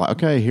some reason. It's like,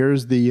 okay,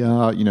 here's the,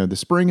 the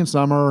spring and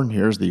summer, and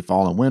here's the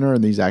fall and winter,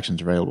 and these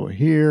actions are available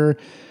here.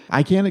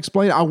 I can't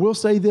explain it. I will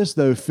say this,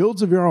 though.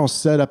 Fields of Arle's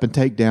setup and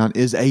takedown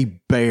is a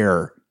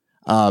bear.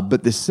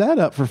 But the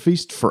setup for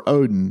Feast for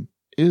Odin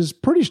is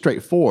pretty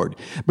straightforward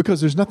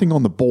because there's nothing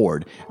on the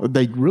board.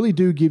 They really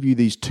do give you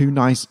these 2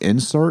 nice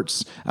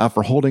inserts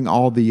for holding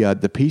all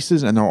the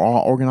pieces, and they're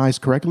all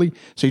organized correctly.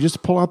 So you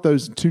just pull out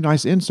those 2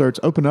 nice inserts,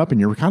 open up,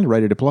 and you're kind of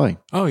ready to play.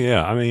 Oh,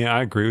 yeah. I mean,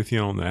 I agree with you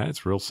on that.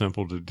 It's real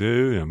simple to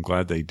do. I'm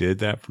glad they did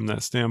that from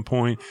that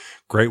standpoint.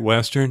 Great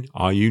Western,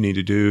 all you need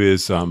to do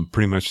is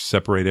pretty much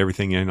separate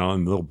everything in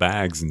on little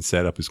bags, and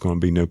setup is going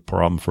to be no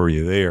problem for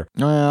you there.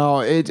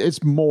 Well,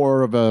 it's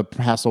more of a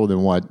hassle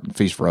than what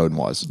Feast for Odin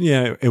was.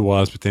 Yeah, it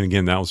was. But then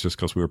again, that was just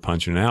because we were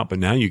punching it out. But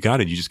now you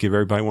got it. You just give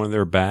everybody one of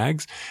their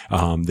bags.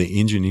 The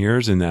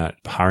engineers and that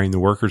hiring the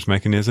workers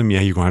mechanism,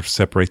 yeah, you're going to have to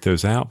separate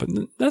those out. But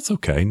that's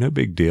okay. No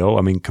big deal.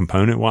 I mean,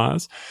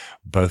 component-wise,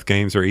 both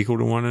games are equal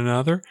to one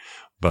another.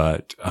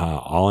 But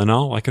all in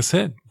all, like I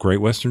said,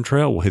 Great Western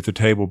Trail will hit the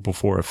table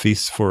before A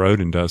Feast for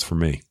Odin does for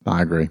me.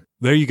 I agree.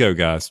 There you go,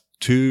 guys.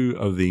 2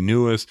 of the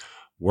newest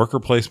worker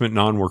placement,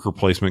 non-worker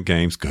placement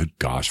games. Good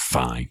gosh,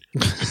 fine.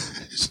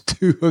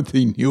 2 of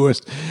the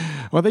newest.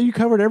 Well, you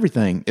covered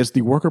everything. It's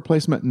the worker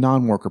placement,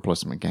 non-worker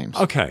placement games.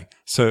 Okay.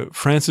 So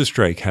Francis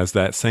Drake has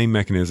that same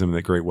mechanism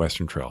that Great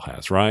Western Trail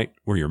has, right?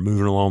 Where you're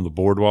moving along the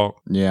boardwalk.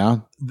 Yeah.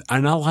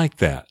 And I like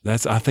that.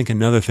 That's, I think,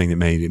 another thing that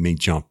made me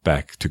jump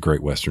back to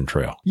Great Western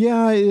Trail.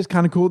 Yeah, it is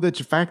kind of cool that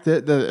the fact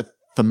that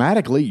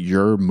thematically,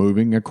 you're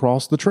moving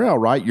across the trail,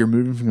 right? You're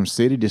moving from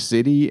city to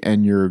city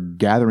and you're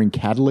gathering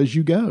cattle as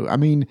you go. I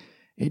mean,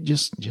 it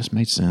just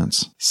made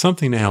sense.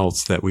 Something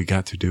else that we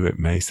got to do at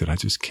Mace that I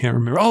just can't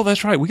remember. Oh,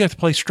 that's right. We got to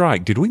play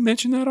Strike. Did we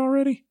mention that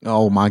already?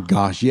 Oh, my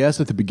gosh.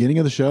 Yes, at the beginning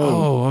of the show.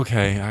 Oh,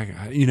 okay.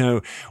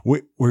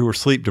 We were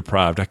sleep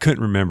deprived. I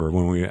couldn't remember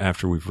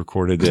after we've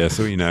recorded this.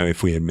 So,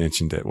 if we had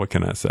mentioned it, what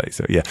can I say?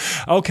 So, yeah.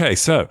 Okay.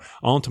 So,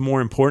 on to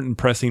more important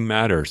pressing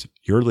matters.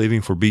 You're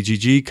leaving for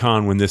BGG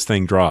Con when this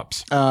thing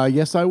drops.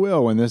 Yes, I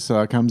will. When this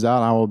comes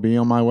out, I will be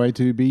on my way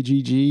to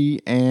BGG.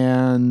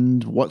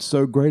 And what's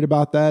so great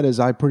about that is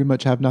I pretty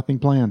much have nothing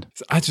planned.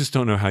 I just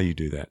don't know how you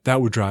do that.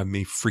 That would drive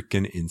me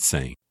freaking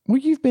insane. Well,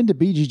 you've been to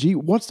BGG.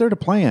 What's there to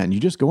plan? You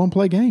just go and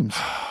play games.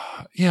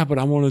 Yeah, but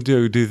I want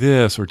to do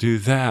this or do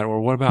that,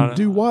 or what about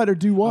do what or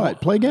do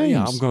what? Play games.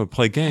 Yeah, I'm going to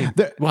play games.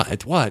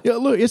 What? Yeah,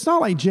 look, it's not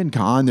like Gen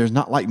Con. There's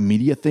not like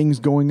media things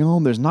going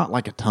on. There's not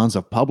like a tons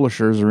of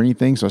publishers or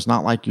anything. So it's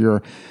not like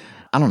you're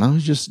I don't know.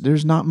 It's just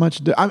there's not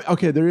much.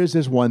 Okay, there is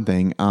this one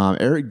thing.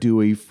 Eric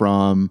Dewey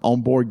from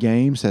Onboard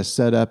Games has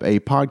set up a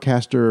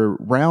podcaster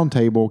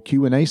roundtable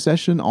Q&A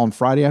session on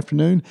Friday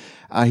afternoon.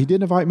 He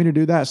did invite me to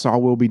do that, so I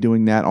will be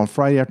doing that on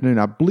Friday afternoon.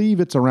 I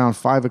believe it's around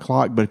 5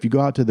 o'clock, but if you go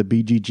out to the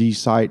BGG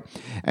site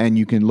and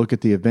you can look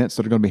at the events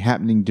that are going to be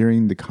happening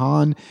during the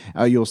con,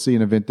 you'll see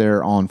an event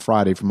there on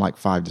Friday from like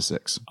 5 to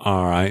 6.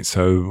 All right.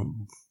 So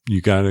you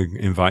got to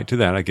invite to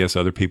that. I guess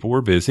other people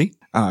were busy.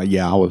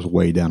 Yeah, I was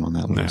way down on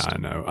that list. I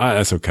know.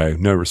 That's okay.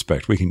 No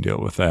respect. We can deal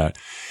with that.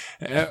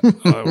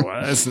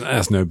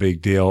 That's no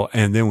big deal.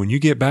 And then when you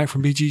get back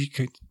from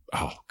BGG,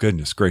 oh,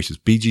 goodness gracious,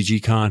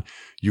 BGG Con,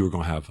 you were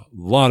going to have a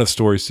lot of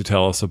stories to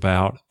tell us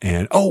about.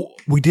 And,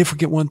 we did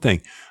forget one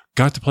thing.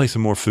 Got to play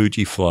some more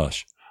Fuji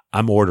Flush.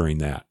 I'm ordering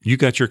that. You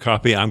got your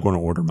copy. I'm going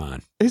to order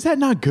mine. Is that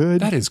not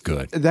good? That is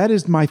good. That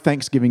is my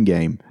Thanksgiving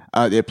game.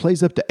 It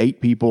plays up to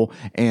 8 people,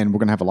 and we're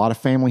going to have a lot of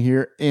family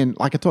here. And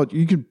like I told you,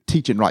 you can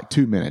teach it in like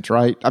 2 minutes,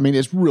 right? I mean,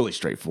 it's really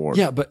straightforward.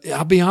 Yeah, but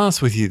I'll be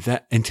honest with you,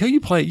 that until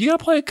you play, you got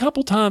to play a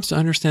couple times to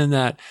understand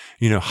that,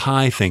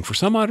 high thing. For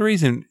some odd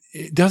reason,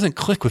 it doesn't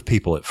click with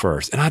people at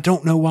first. And I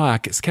don't know why. I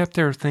kept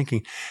there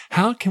thinking,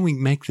 how can we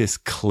make this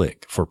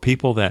click for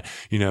people that,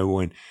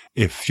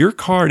 if your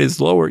card is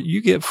lower,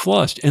 you get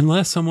flushed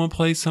unless someone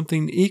plays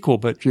something equal.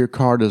 But if your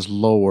card is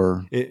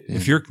lower,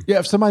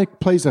 if somebody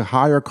plays a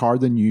higher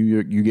card than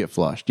you get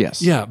flushed.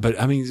 Yes. Yeah.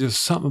 But I mean, there's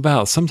something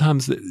about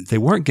sometimes they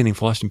weren't getting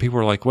flushed and people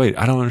were like, wait,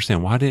 I don't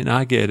understand. Why didn't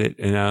I get it?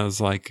 And I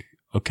was like,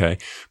 okay,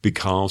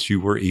 because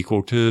you were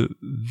equal to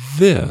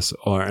this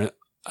and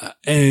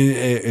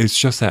it's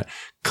just that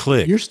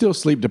click. You're still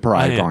sleep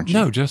deprived, aren't you?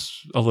 No, just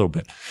a little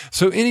bit.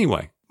 So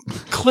anyway,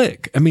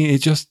 click. I mean,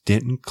 it just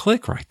didn't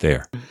click right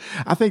there.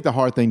 I think the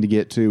hard thing to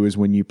get to is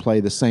when you play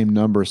the same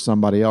number as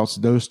somebody else,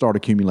 those start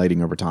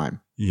accumulating over time.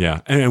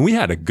 Yeah. And we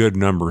had a good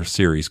number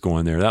series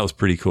going there. That was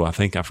pretty cool. I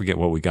forget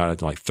what we got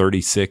at like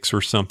 36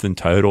 or something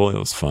total. It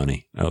was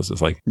funny. I was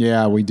just like,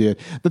 yeah, we did.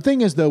 The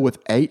thing is though, with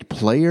 8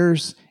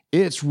 players,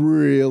 it's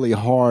really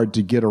hard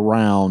to get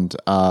around.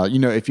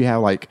 If you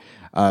have like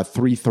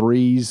 3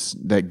 threes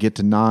that get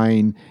to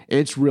 9,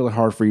 it's really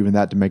hard for even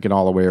that to make it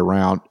all the way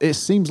around. It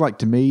seems like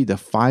to me the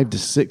 5 to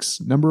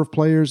 6 number of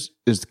players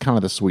is kind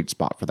of the sweet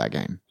spot for that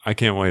game. I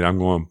can't wait. I'm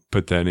going to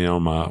put that in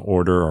on my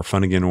order, our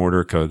Fun Again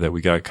order that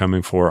we got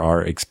coming for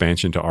our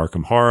expansion to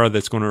Arkham Horror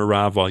that's going to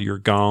arrive while you're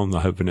gone.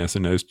 I hope Vanessa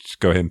knows. Just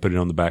go ahead and put it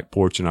on the back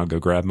porch and I'll go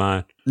grab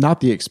mine. Not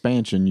the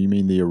expansion. You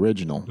mean the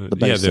original?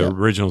 The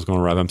original is going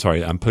to arrive. I'm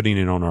sorry. I'm putting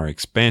it on our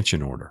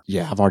expansion order.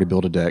 Yeah, I've already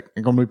built a deck.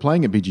 I'm going to be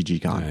playing at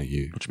BGG Con,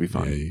 which will be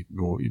fun.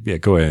 Yeah,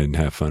 go ahead and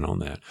have fun on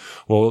that.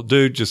 Well,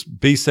 dude, just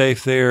be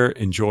safe there.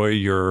 Enjoy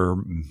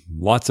your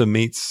lots of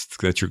meats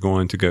that you're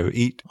going to go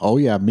eat. Oh,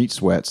 yeah. Meat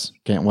sweats.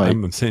 Can't wait.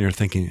 I'm sitting here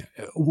thinking,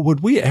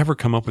 would we ever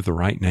come up with the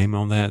right name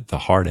on that? The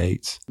Hard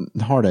Eights?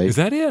 Hard Eight. Is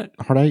that it?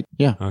 Hard Eight?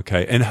 Yeah.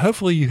 Okay. And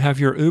hopefully you have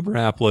your Uber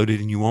app loaded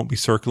and you won't be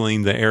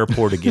circling the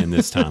airport again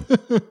this time.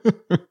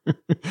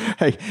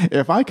 Hey,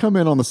 if I come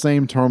in on the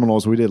same terminal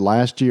as we did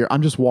last year,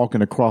 I'm just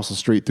walking across the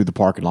street through the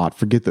parking lot.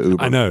 Forget the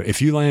Uber. I know.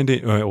 If you land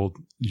in,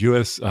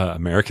 U.S.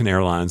 American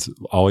Airlines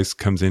always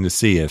comes in to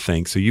see, I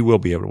think. So you will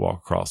be able to walk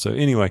across. So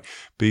anyway,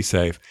 be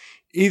safe.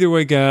 Either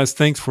way, guys,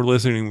 thanks for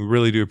listening. We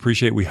really do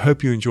appreciate it. We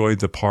hope you enjoyed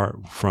the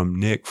part from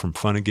Nick from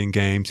Fun Again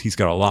Games. He's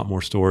got a lot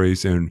more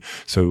stories, and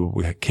so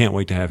we can't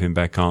wait to have him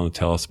back on and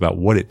tell us about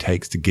what it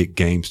takes to get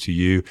games to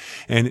you.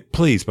 And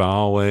please, by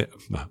all way,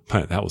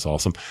 that was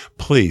awesome.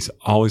 Please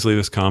always leave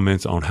us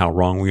comments on how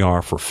wrong we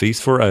are for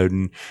Feast for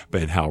Odin,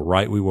 but how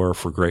right we were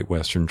for Great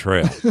Western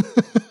Trail.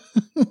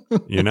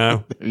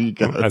 There you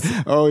go.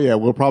 Oh yeah,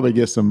 we'll probably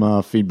get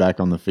some feedback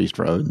on the Feast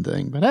for Odin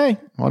thing, but hey,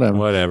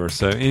 whatever.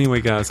 So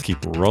anyway, guys, keep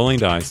rolling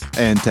dice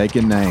and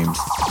taking names.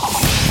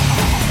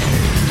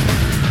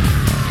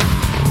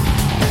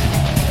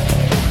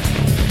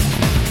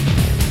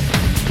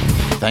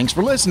 Thanks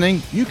for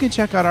listening. You can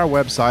check out our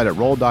website at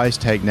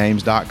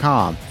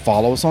rolldicetakenames.com.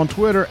 Follow us on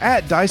Twitter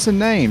at Dyson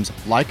Names.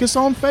 Like us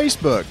on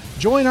Facebook.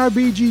 Join our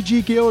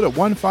BGG Guild at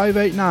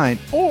 1589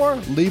 or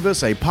leave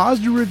us a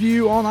positive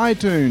review on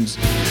iTunes.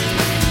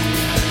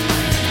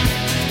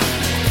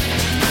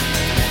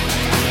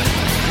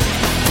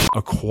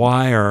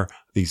 Acquire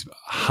these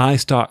high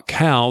stock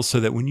cows so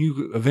that when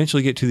you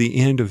eventually get to the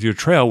end of your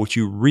trail, which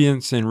you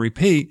rinse and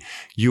repeat,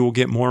 you will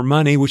get more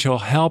money, which will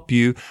help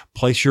you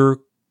place your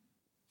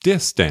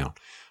disc down.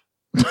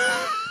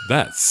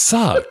 That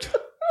sucked.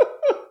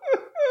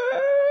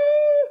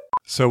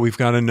 So we've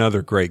got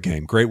another great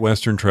game, Great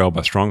Western Trail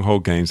by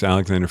Stronghold Games.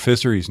 Alexander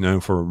Pfister, he's known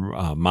for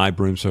My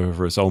Broom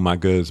Service, Oh My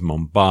Goods,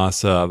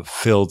 Mombasa,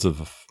 Fields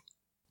of...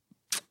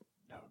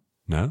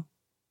 No?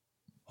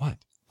 What?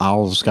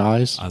 Isle of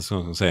Skies? I was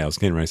going to say, I was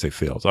getting ready to say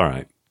Fields. All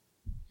right.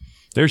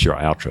 There's your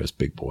outros,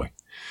 big boy.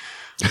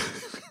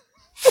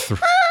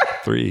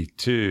 3,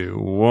 2,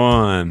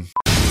 1...